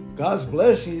 God's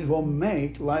blessings will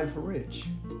make life rich.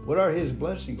 What are His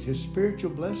blessings? His spiritual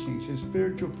blessings, His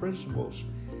spiritual principles.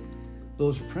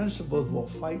 Those principles will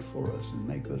fight for us and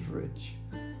make us rich.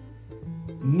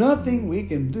 Nothing we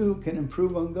can do can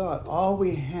improve on God. All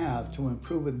we have to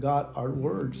improve with God are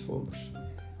words, folks.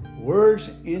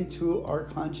 Words into our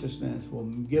consciousness will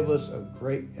give us a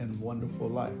great and wonderful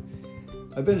life.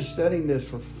 I've been studying this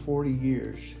for 40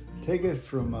 years. Take it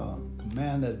from a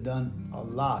man that's done a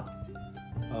lot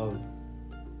of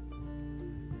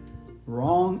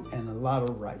wrong and a lot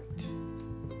of right.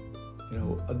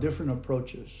 Different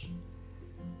approaches.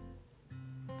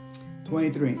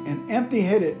 23. An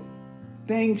empty-headed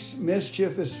thinks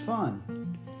mischief is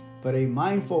fun, but a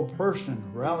mindful person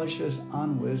relishes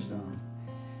on wisdom.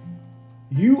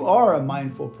 You are a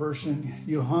mindful person.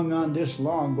 You hung on this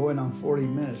long, going on 40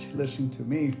 minutes, listening to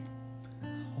me.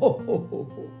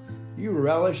 You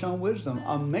relish on wisdom.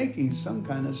 I'm making some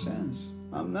kind of sense.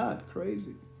 I'm not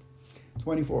crazy.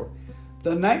 24.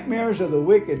 The nightmares of the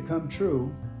wicked come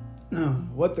true.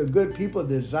 What the good people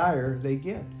desire, they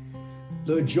get.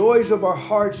 The joys of our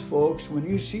hearts, folks, when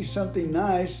you see something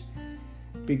nice,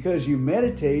 because you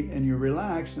meditate and you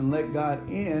relax and let God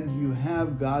in, you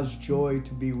have God's joy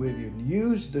to be with you.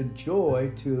 Use the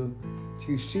joy to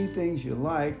see things you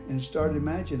like and start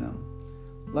imagining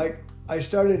them. Like I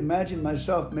started imagining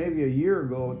myself maybe a year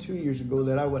ago, 2 years ago,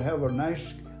 that I would have a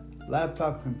nice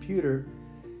laptop computer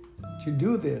to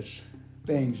do these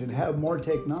things and have more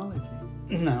technology.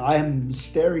 I am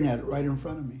staring at it right in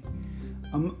front of me.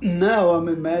 Now I'm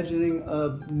imagining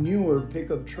a newer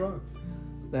pickup truck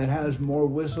that has more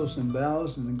whistles and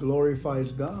bells and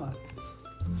glorifies God.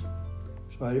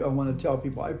 So I want to tell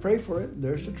people, I pray for it.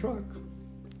 There's the truck.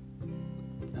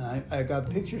 And I got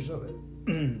pictures of it.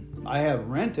 I have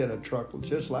rented a truck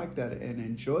just like that and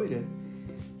enjoyed it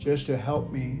just to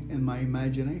help me in my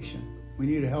imagination. We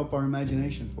need to help our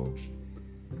imagination, folks.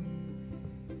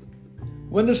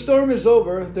 When the storm is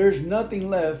over, there's nothing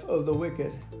left of the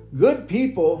wicked. Good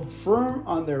people, firm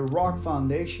on their rock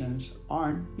foundations,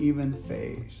 aren't even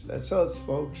fazed. That's us,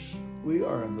 folks. We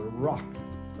are on the rock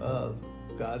of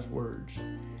God's words.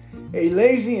 A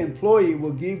lazy employee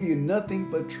will give you nothing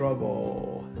but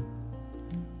trouble.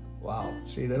 Wow.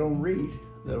 See, they don't read.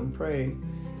 They don't pray.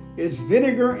 It's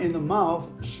vinegar in the mouth,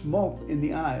 smoke in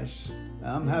the eyes.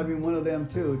 I'm having one of them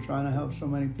too, trying to help so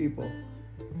many people.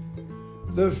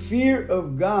 The fear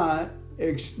of God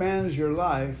expands your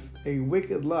life. A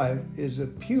wicked life is a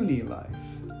puny life.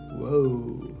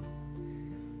 Whoa.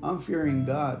 I'm fearing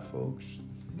God, folks.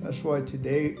 That's why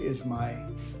today is my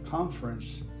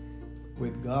conference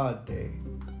with God Day.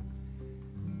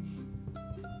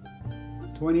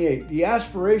 28. The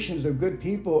aspirations of good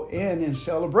people end in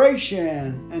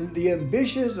celebration, and the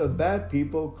ambitions of bad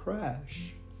people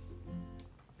crash.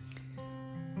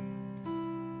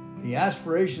 The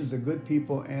aspirations of good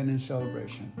people end in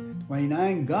celebration.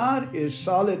 29. God is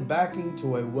solid backing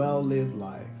to a well-lived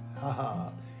life.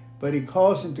 But he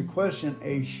calls into question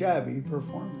a shabby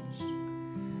performance.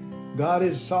 God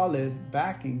is solid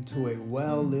backing to a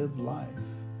well-lived life.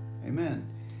 Amen.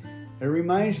 It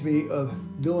reminds me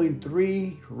of doing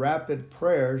 3 rapid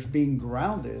prayers, being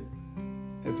grounded.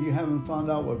 If you haven't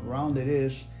found out what grounded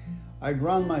is, I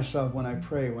ground myself when I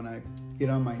pray, when I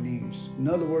get on my knees. In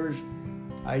other words,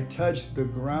 I touch the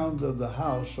ground of the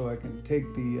house so I can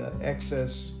take the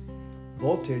excess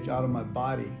voltage out of my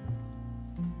body.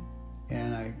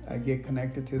 And I get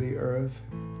connected to the earth,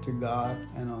 to God,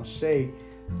 and I'll say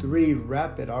 3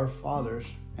 rapid Our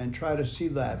Fathers and try to see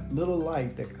that little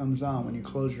light that comes on when you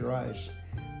close your eyes.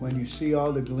 When you see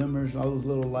all the glimmers, all those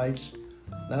little lights,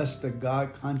 that's the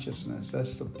God consciousness.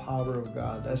 That's the power of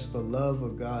God. That's the love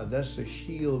of God. That's the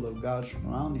shield of God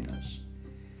surrounding us.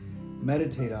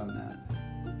 Meditate on that.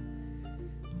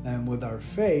 And with our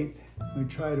faith, we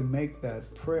try to make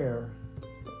that prayer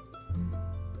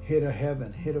hit a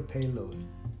heaven, hit a payload.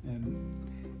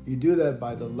 And you do that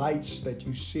by the lights that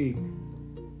you seek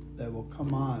that will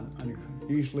come on.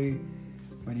 Usually,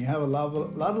 when you have a lot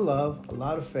of love, a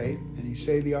lot of faith, and you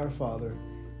say the Our Father,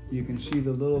 you can see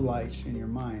the little lights in your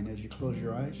mind as you close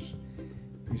your eyes.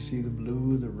 You see the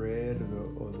blue, the red,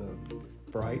 or the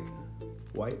bright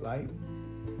white light.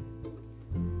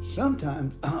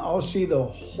 Sometimes I'll see the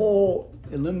whole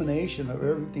illumination of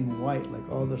everything white, like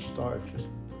all the stars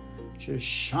just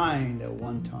shined at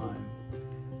one time.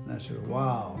 And I said,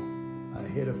 wow, I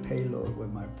hit a payload with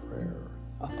my prayer.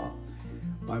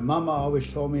 My mama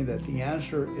always told me that the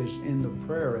answer is in the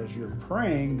prayer. As you're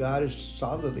praying, God is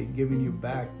solidly giving you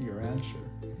back your answer.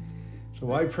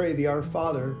 So I pray the Our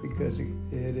Father because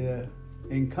it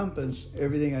encompasses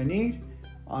everything I need.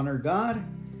 Honor God.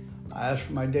 I ask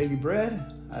for my daily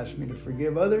bread. Ask me to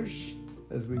forgive others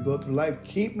as we go through life.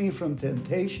 Keep me from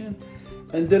temptation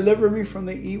and deliver me from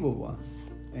the evil one.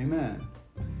 Amen.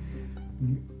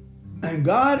 And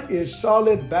God is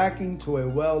solid backing to a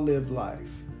well-lived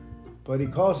life, but he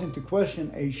calls into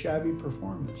question a shabby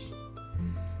performance.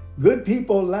 Good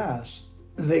people last.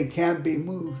 They can't be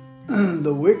moved.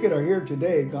 The wicked are here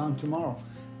today, gone tomorrow.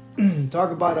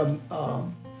 Talk about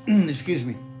excuse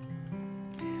me.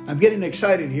 I'm getting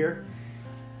excited here.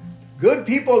 Good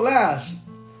people last.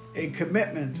 A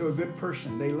commitment to a good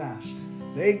person, they last.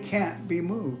 They can't be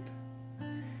moved.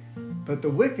 But the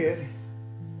wicked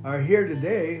are here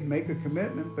today, make a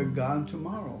commitment, but gone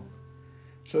tomorrow.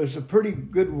 So it's a pretty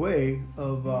good way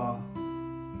of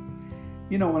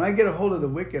when I get a hold of the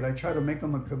wicked, I try to make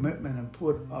them a commitment and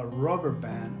put a rubber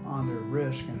band on their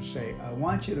wrist and say, I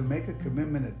want you to make a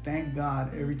commitment to thank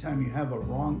God every time you have a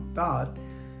wrong thought,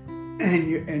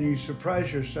 and you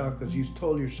surprise yourself because you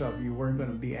told yourself you weren't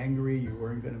going to be angry, you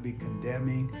weren't going to be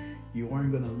condemning, you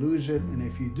weren't going to lose it. And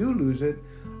if you do lose it,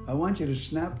 I want you to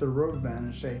snap the rubber band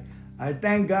and say, I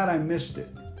thank God I missed it.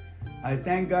 I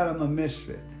thank God I'm a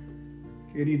misfit.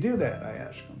 Can you do that? I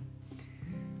ask them.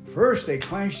 First, they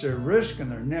clench their wrist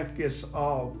and their neck gets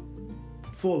all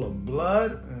full of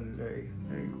blood, and they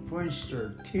clench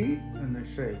their teeth and they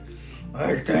say,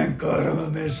 I thank God I'm a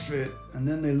misfit. And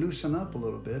then they loosen up a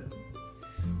little bit.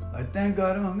 I thank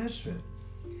God I'm a misfit.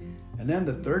 And then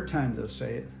the third time they'll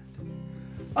say it,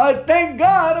 I thank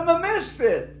God I'm a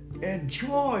misfit. And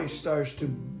joy starts to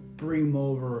brim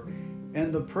over,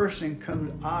 and the person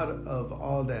comes out of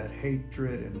all that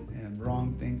hatred and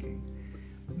wrong thinking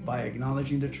by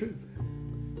acknowledging the truth.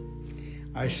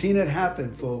 I've seen it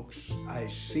happen, folks.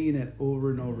 I've seen it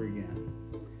over and over again.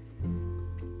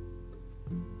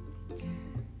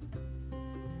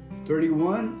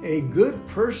 31, a good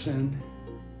person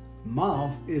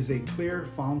mouth is a clear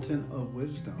fountain of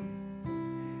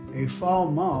wisdom. A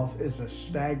foul mouth is a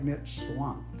stagnant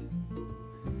swamp.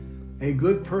 A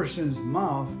good person's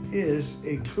mouth is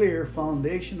a clear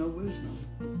foundation of wisdom.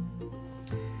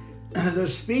 The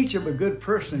speech of a good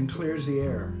person clears the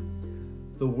air.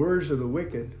 The words of the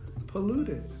wicked pollute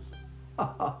it.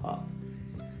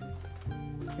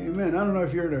 Amen. I don't know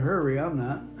if you're in a hurry. I'm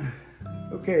not.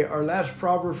 Okay, our last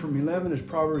proverb from 11 is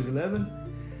Proverbs 11.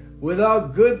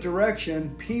 Without good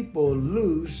direction, people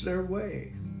lose their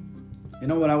way.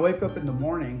 When I wake up in the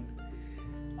morning,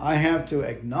 I have to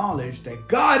acknowledge that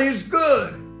God is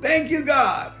good. Thank you,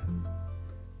 God.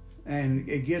 And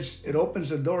it opens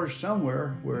the door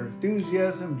somewhere where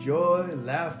enthusiasm, joy,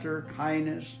 laughter,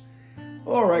 kindness.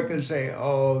 Or I can say,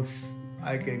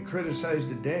 I can criticize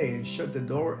the day and shut the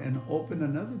door and open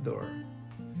another door.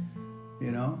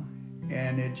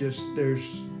 And it just,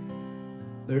 there's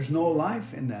no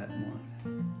life in that one.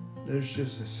 There's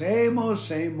just the same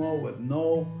old with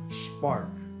no spark.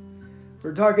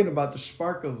 We're talking about the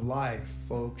spark of life,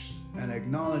 folks, and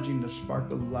acknowledging the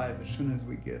spark of life as soon as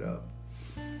we get up.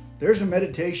 There's a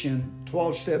meditation,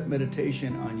 12-step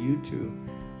meditation on YouTube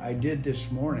I did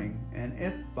this morning, and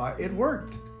it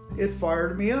worked. It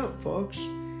fired me up, folks.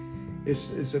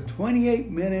 It's a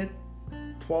 28-minute,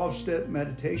 12-step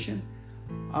meditation.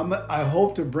 I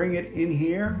hope to bring it in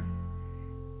here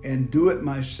and do it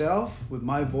myself with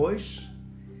my voice.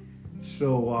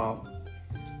 So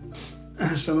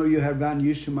some of you have gotten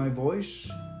used to my voice,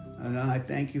 and I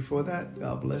thank you for that.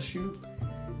 God bless you,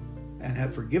 and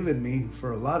have forgiven me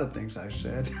for a lot of things I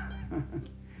said.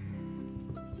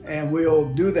 And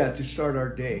we'll do that to start our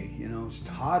day. It's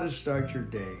how to start your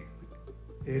day.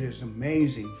 It is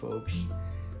amazing, folks.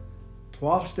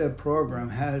 12-step program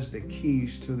has the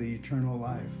keys to the eternal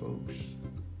life, folks.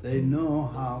 They know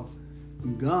how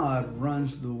God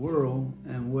runs the world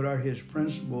and what are his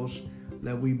principles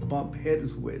that we bump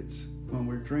heads with when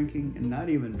we're drinking and not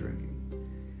even drinking.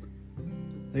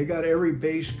 They got every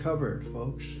base covered,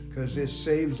 folks, because it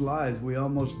saves lives. We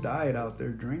almost died out there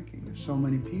drinking, and so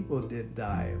many people did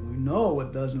die. And we know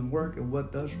what doesn't work and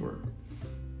what does work.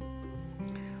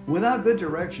 Without good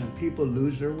direction, people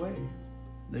lose their way.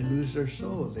 They lose their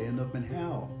souls. They end up in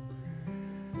hell.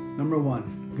 Number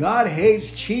 1, God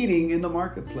hates cheating in the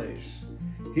marketplace.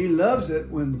 He loves it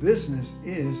when business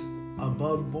is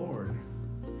above board.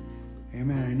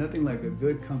 Amen. Ain't nothing like a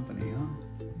good company, huh?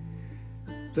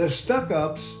 The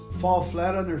stuck-ups fall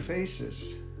flat on their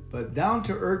faces, but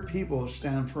down-to-earth people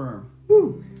stand firm.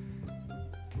 Woo!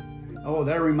 Oh,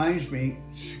 that reminds me,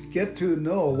 get to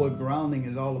know what grounding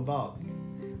is all about.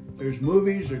 There's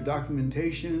movies, there's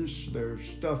documentations, there's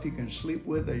stuff you can sleep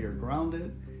with that you're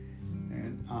grounded.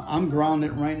 And I'm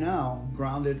grounded right now,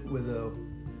 grounded with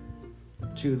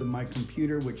my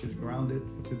computer, which is grounded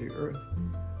to the earth.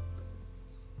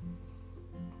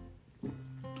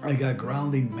 I got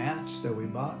grounding mats that we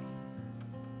bought.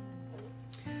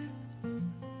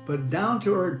 But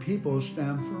down-to-earth people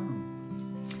stand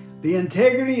firm. The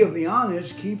integrity of the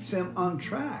honest keeps them on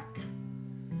track.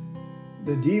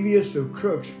 The devious of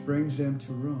crooks brings them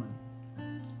to ruin.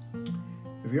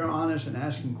 If you're honest and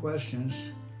asking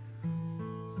questions,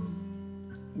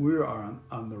 we are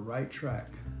on the right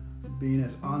track, being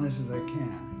as honest as I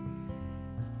can.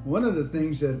 One of the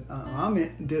things that I'm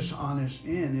dishonest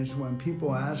in is when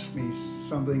people ask me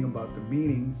something about the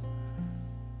meeting.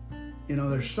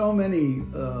 There's so many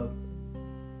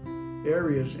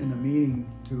areas in the meeting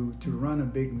to run a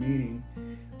big meeting.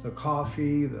 The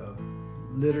coffee, the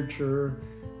literature,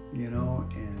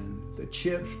 and the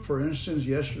chips. For instance,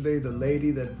 yesterday, the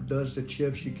lady that does the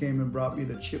chips, she came and brought me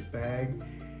the chip bag.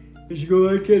 And she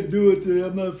goes, I can't do it today.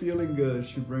 I'm not feeling good.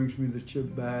 She brings me the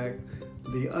chip bag.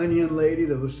 The onion lady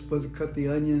that was supposed to cut the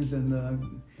onions and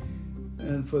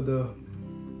for the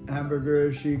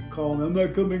hamburger, she called me, I'm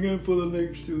not coming in for the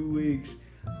next 2 weeks.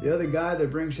 The other guy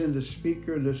that brings in the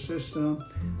speaker and the system,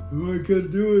 oh, I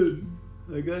can't do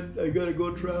it. I got to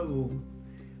go travel.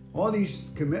 All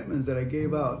these commitments that I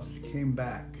gave out came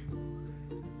back.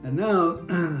 And now,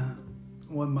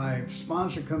 when my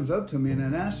sponsor comes up to me and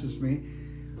then asks me,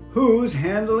 who's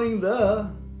handling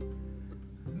the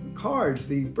cards,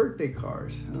 the birthday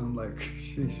cards? And I'm like,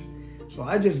 sheesh. So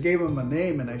I just gave him a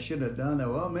name, and I shouldn't have done that.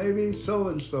 Well, maybe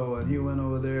so-and-so. And he went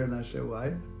over there, and I said,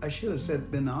 well, I should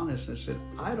have been honest. I said,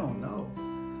 I don't know.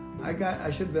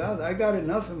 I should be honest. I got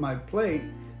enough in my plate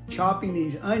chopping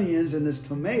these onions and these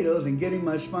tomatoes and getting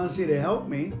my sponsor to help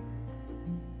me.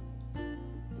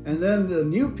 And then the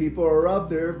new people are out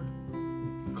there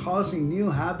causing new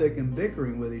havoc and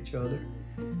bickering with each other.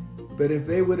 But if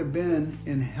they would have been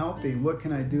in helping, what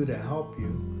can I do to help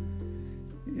you?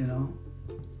 You know?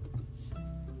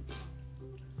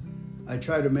 I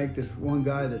try to make this one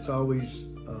guy that's always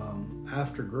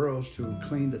after girls to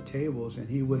clean the tables, and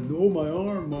he would, oh, my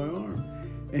arm.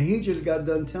 And he just got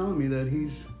done telling me that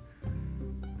he's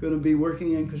going to be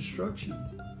working in construction.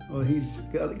 Well, he's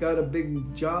got a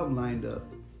big job lined up.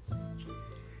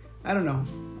 I don't know.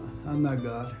 I'm not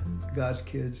God. God's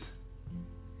kids.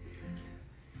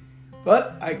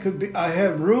 But I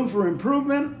have room for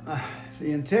improvement.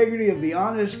 The integrity of the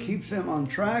honest keeps them on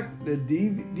track. The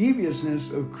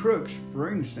deviousness of crooks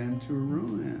brings them to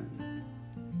ruin.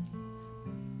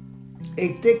 A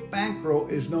thick bankroll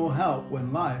is no help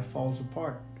when life falls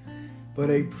apart. But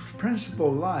a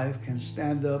principled life can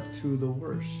stand up to the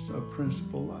worst of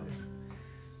principled life.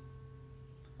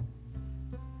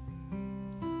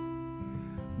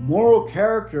 Moral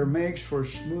character makes for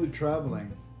smooth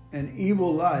traveling. An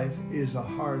evil life is a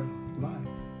hard life.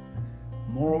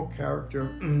 Moral character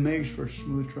makes for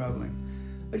smooth traveling.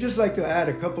 I'd just like to add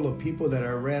a couple of people that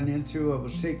I ran into. I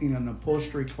was taking an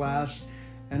upholstery class,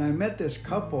 and I met this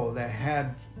couple that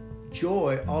had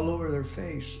joy all over their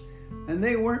face. And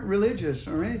they weren't religious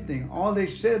or anything. All they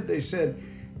said,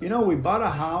 you know, we bought a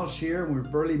house here and we're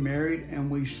barely married, and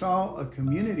we saw a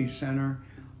community center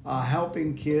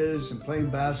helping kids and playing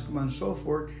basketball and so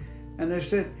forth. And they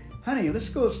said, honey, let's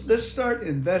start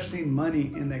investing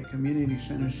money in that community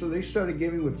center. So they started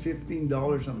giving with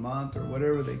 $15 a month or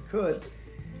whatever they could.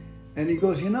 And he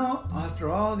goes, you know, after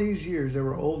all these years, they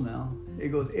were old now, he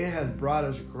goes, it has brought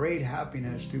us great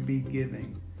happiness to be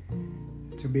giving,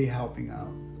 to be helping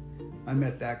out. I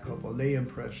met that couple. They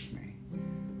impressed me.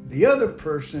 The other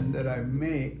person that I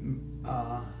met,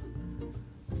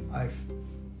 I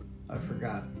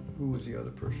forgot who was the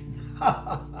other person.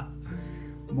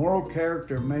 Moral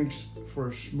character makes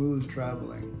for smooth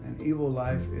traveling. An evil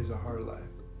life is a hard life.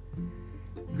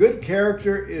 Good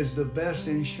character is the best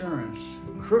insurance.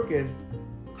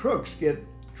 Crooks get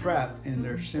trapped in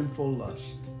their sinful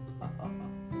lust.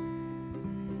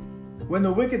 When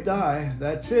the wicked die,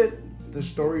 that's it. The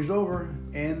story's over.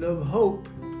 End of hope.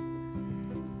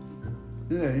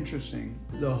 Isn't that interesting?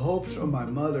 The hopes of my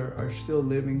mother are still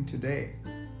living today.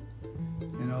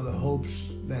 You know, the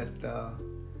hopes that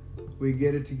we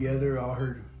get it together, all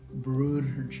her brood,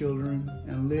 her children,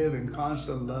 and live in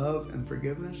constant love and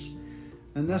forgiveness.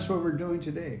 And that's what we're doing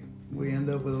today. We end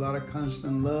up with a lot of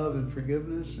constant love and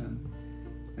forgiveness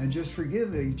and just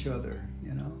forgive each other,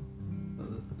 you know.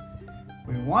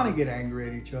 We want to get angry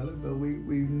at each other, but we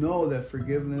know that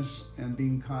forgiveness and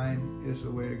being kind is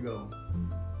the way to go.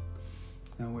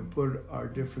 And we put our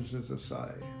differences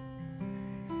aside.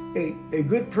 8, a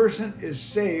good person is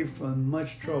saved from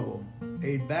much trouble.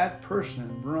 A bad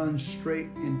person runs straight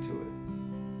into it.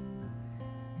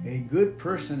 A good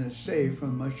person is saved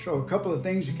from much trouble. A couple of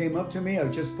things that came up to me. I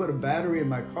just put a battery in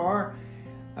my car.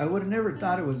 I would have never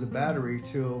thought it was a battery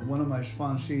till one of my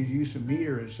sponsees used a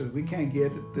meter and said, we can't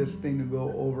get this thing to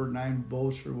go over 9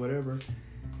 volts or whatever.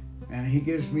 And he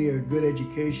gives me a good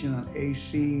education on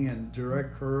AC and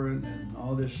direct current and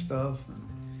all this stuff.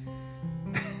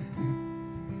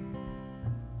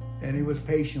 And he was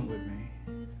patient with me.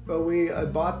 But I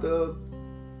bought the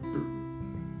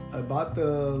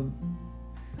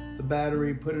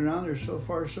battery, put it on there. So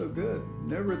far, so good.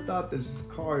 Never thought this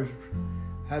car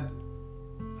had.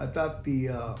 I thought the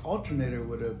alternator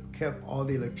would have kept all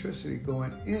the electricity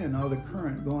going in, all the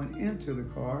current going into the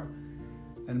car,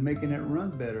 and making it run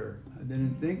better. I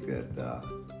didn't think that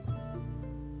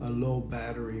a low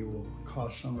battery will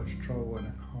cause so much trouble in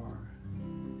a car.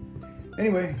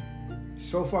 Anyway,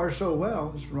 so far so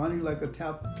well. It's running like a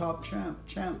top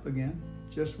champ again,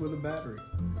 just with a battery.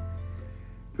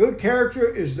 Good character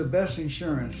is the best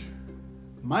insurance.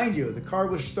 Mind you, the car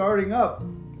was starting up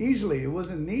easily. It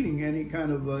wasn't needing any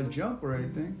kind of jump or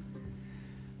anything.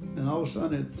 And all of a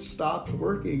sudden it stops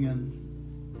working and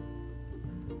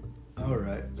all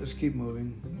right, let's keep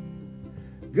moving.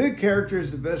 Good character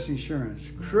is the best insurance.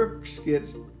 Crooks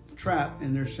get trapped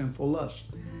in their sinful lust.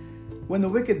 When the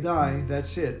wicked die,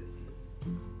 that's it.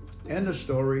 End of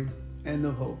story, end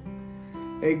of hope.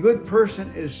 A good person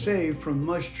is saved from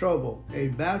much trouble. A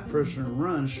bad person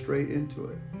runs straight into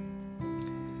it.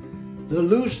 The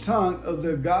loose tongue of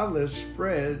the godless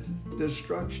spread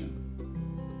destruction.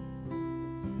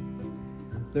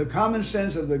 The common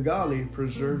sense of the godly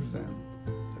preserves them.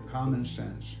 The common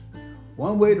sense.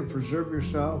 One way to preserve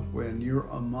yourself when you're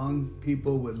among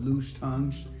people with loose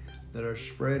tongues that are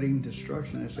spreading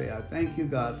destruction is say, I thank you,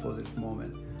 God, for this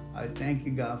moment. I thank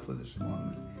you, God, for this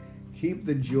moment. Keep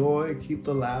the joy, keep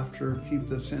the laughter, keep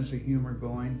the sense of humor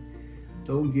going.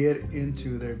 Don't get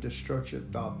into their destructive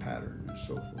thought pattern and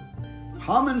so forth.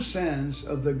 Common sense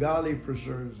of the godly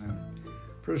preserves them.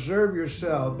 Preserve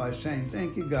yourself by saying,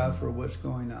 thank you, God, for what's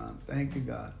going on. Thank you,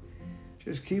 God.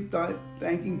 Just keep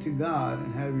thanking to God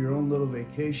and have your own little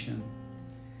vacation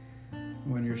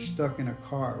when you're stuck in a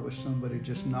car with somebody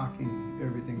just knocking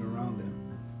everything around them.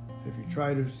 If you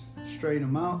try to straighten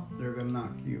them out, they're going to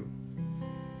knock you.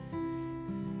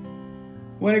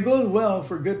 When it goes well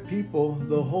for good people,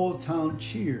 the whole town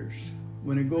cheers.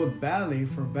 When it goes badly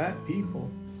for bad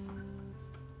people,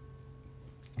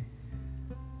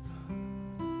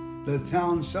 the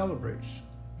town celebrates.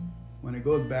 When it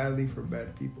goes badly for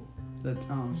bad people, the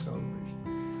town celebrates.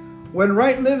 When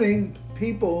right living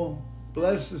people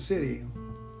bless the city,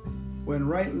 when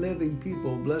right living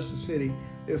people bless the city,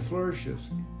 it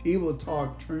flourishes. Evil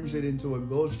talk turns it into a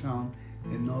ghost town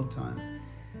in no time.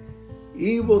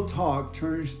 Evil talk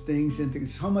turns things into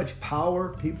so much power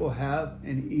people have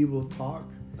in evil talk.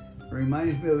 It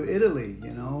reminds me of Italy,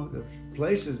 you know, there's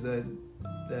places that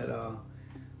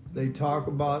they talk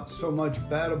about so much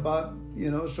bad about, you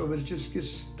know, so it just gets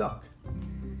stuck.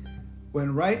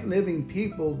 When right living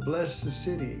people bless the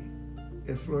city,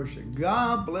 it flourishes.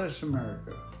 God bless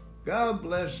America. God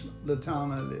bless the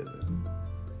town I live in.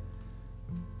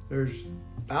 There's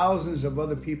thousands of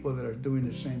other people that are doing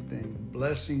the same thing,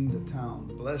 blessing the town,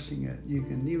 blessing it. You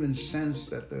can even sense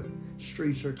that the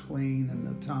streets are clean and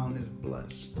the town is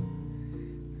blessed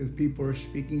because people are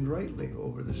speaking rightly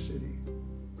over the city.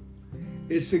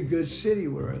 It's a good city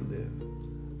where I live.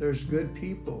 There's good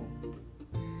people.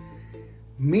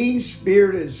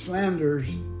 Mean-spirited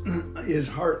slanders is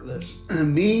heartless.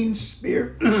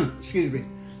 Mean-spirited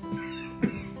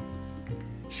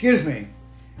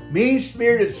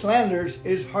slanders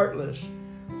is heartless.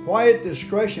 Quiet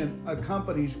discretion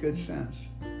accompanies good sense.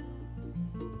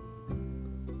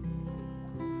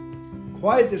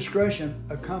 Quiet discretion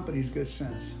accompanies good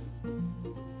sense.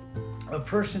 A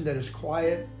person that is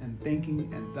quiet and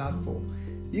thinking and thoughtful,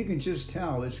 you can just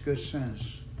tell it's good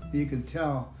sense. You can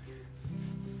tell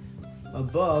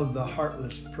above the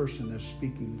heartless person that's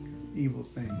speaking evil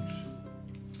things.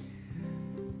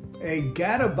 A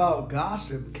gadabout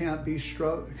gossip can't be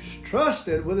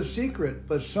trusted with a secret,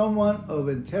 but someone of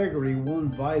integrity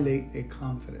won't violate a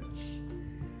confidence.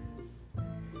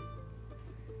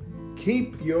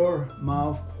 Keep your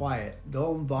mouth quiet.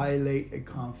 Don't violate a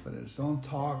confidence. Don't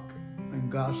talk and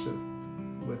gossip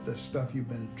with the stuff you've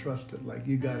been entrusted, like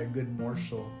you got a good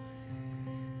morsel.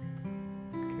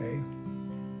 Okay?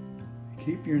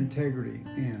 Keep your integrity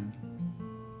in.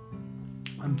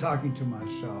 I'm talking to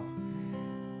myself.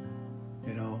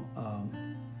 You know,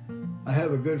 I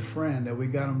have a good friend that we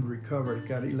got him recovered. He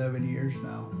got 11 years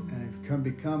now, and he's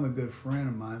become a good friend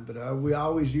of mine. But we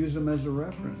always use him as a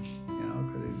reference, you know,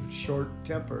 because he was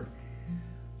short-tempered.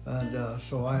 And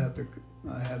so I have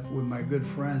with my good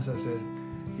friends. I said,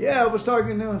 "Yeah, I was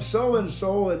talking to so and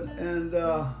so, and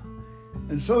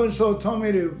so and so told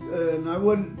me to, and I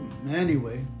wouldn't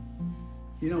anyway."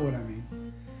 You know what I mean?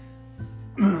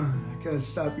 I gotta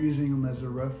stop using him as a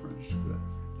reference. But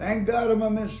thank God I'm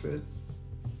a misfit.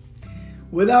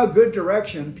 Without good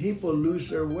direction, people lose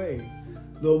their way.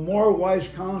 The more wise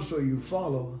counsel you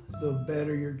follow, the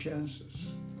better your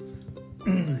chances.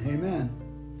 Amen.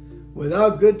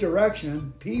 Without good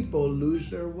direction, people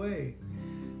lose their way.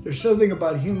 There's something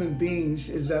about human beings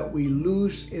is that we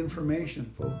lose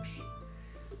information, folks.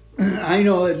 I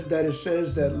know that it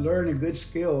says that learn a good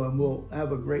skill and we'll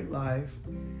have a great life,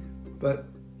 but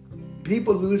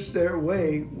people lose their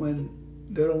way when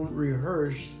they don't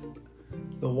rehearse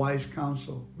the wise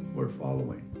counsel we're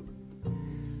following.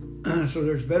 So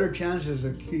there's better chances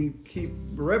of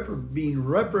being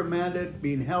reprimanded,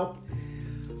 being helped.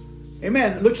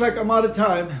 Amen. It looks like I'm out of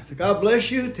time. God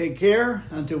bless you. Take care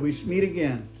until we meet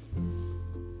again.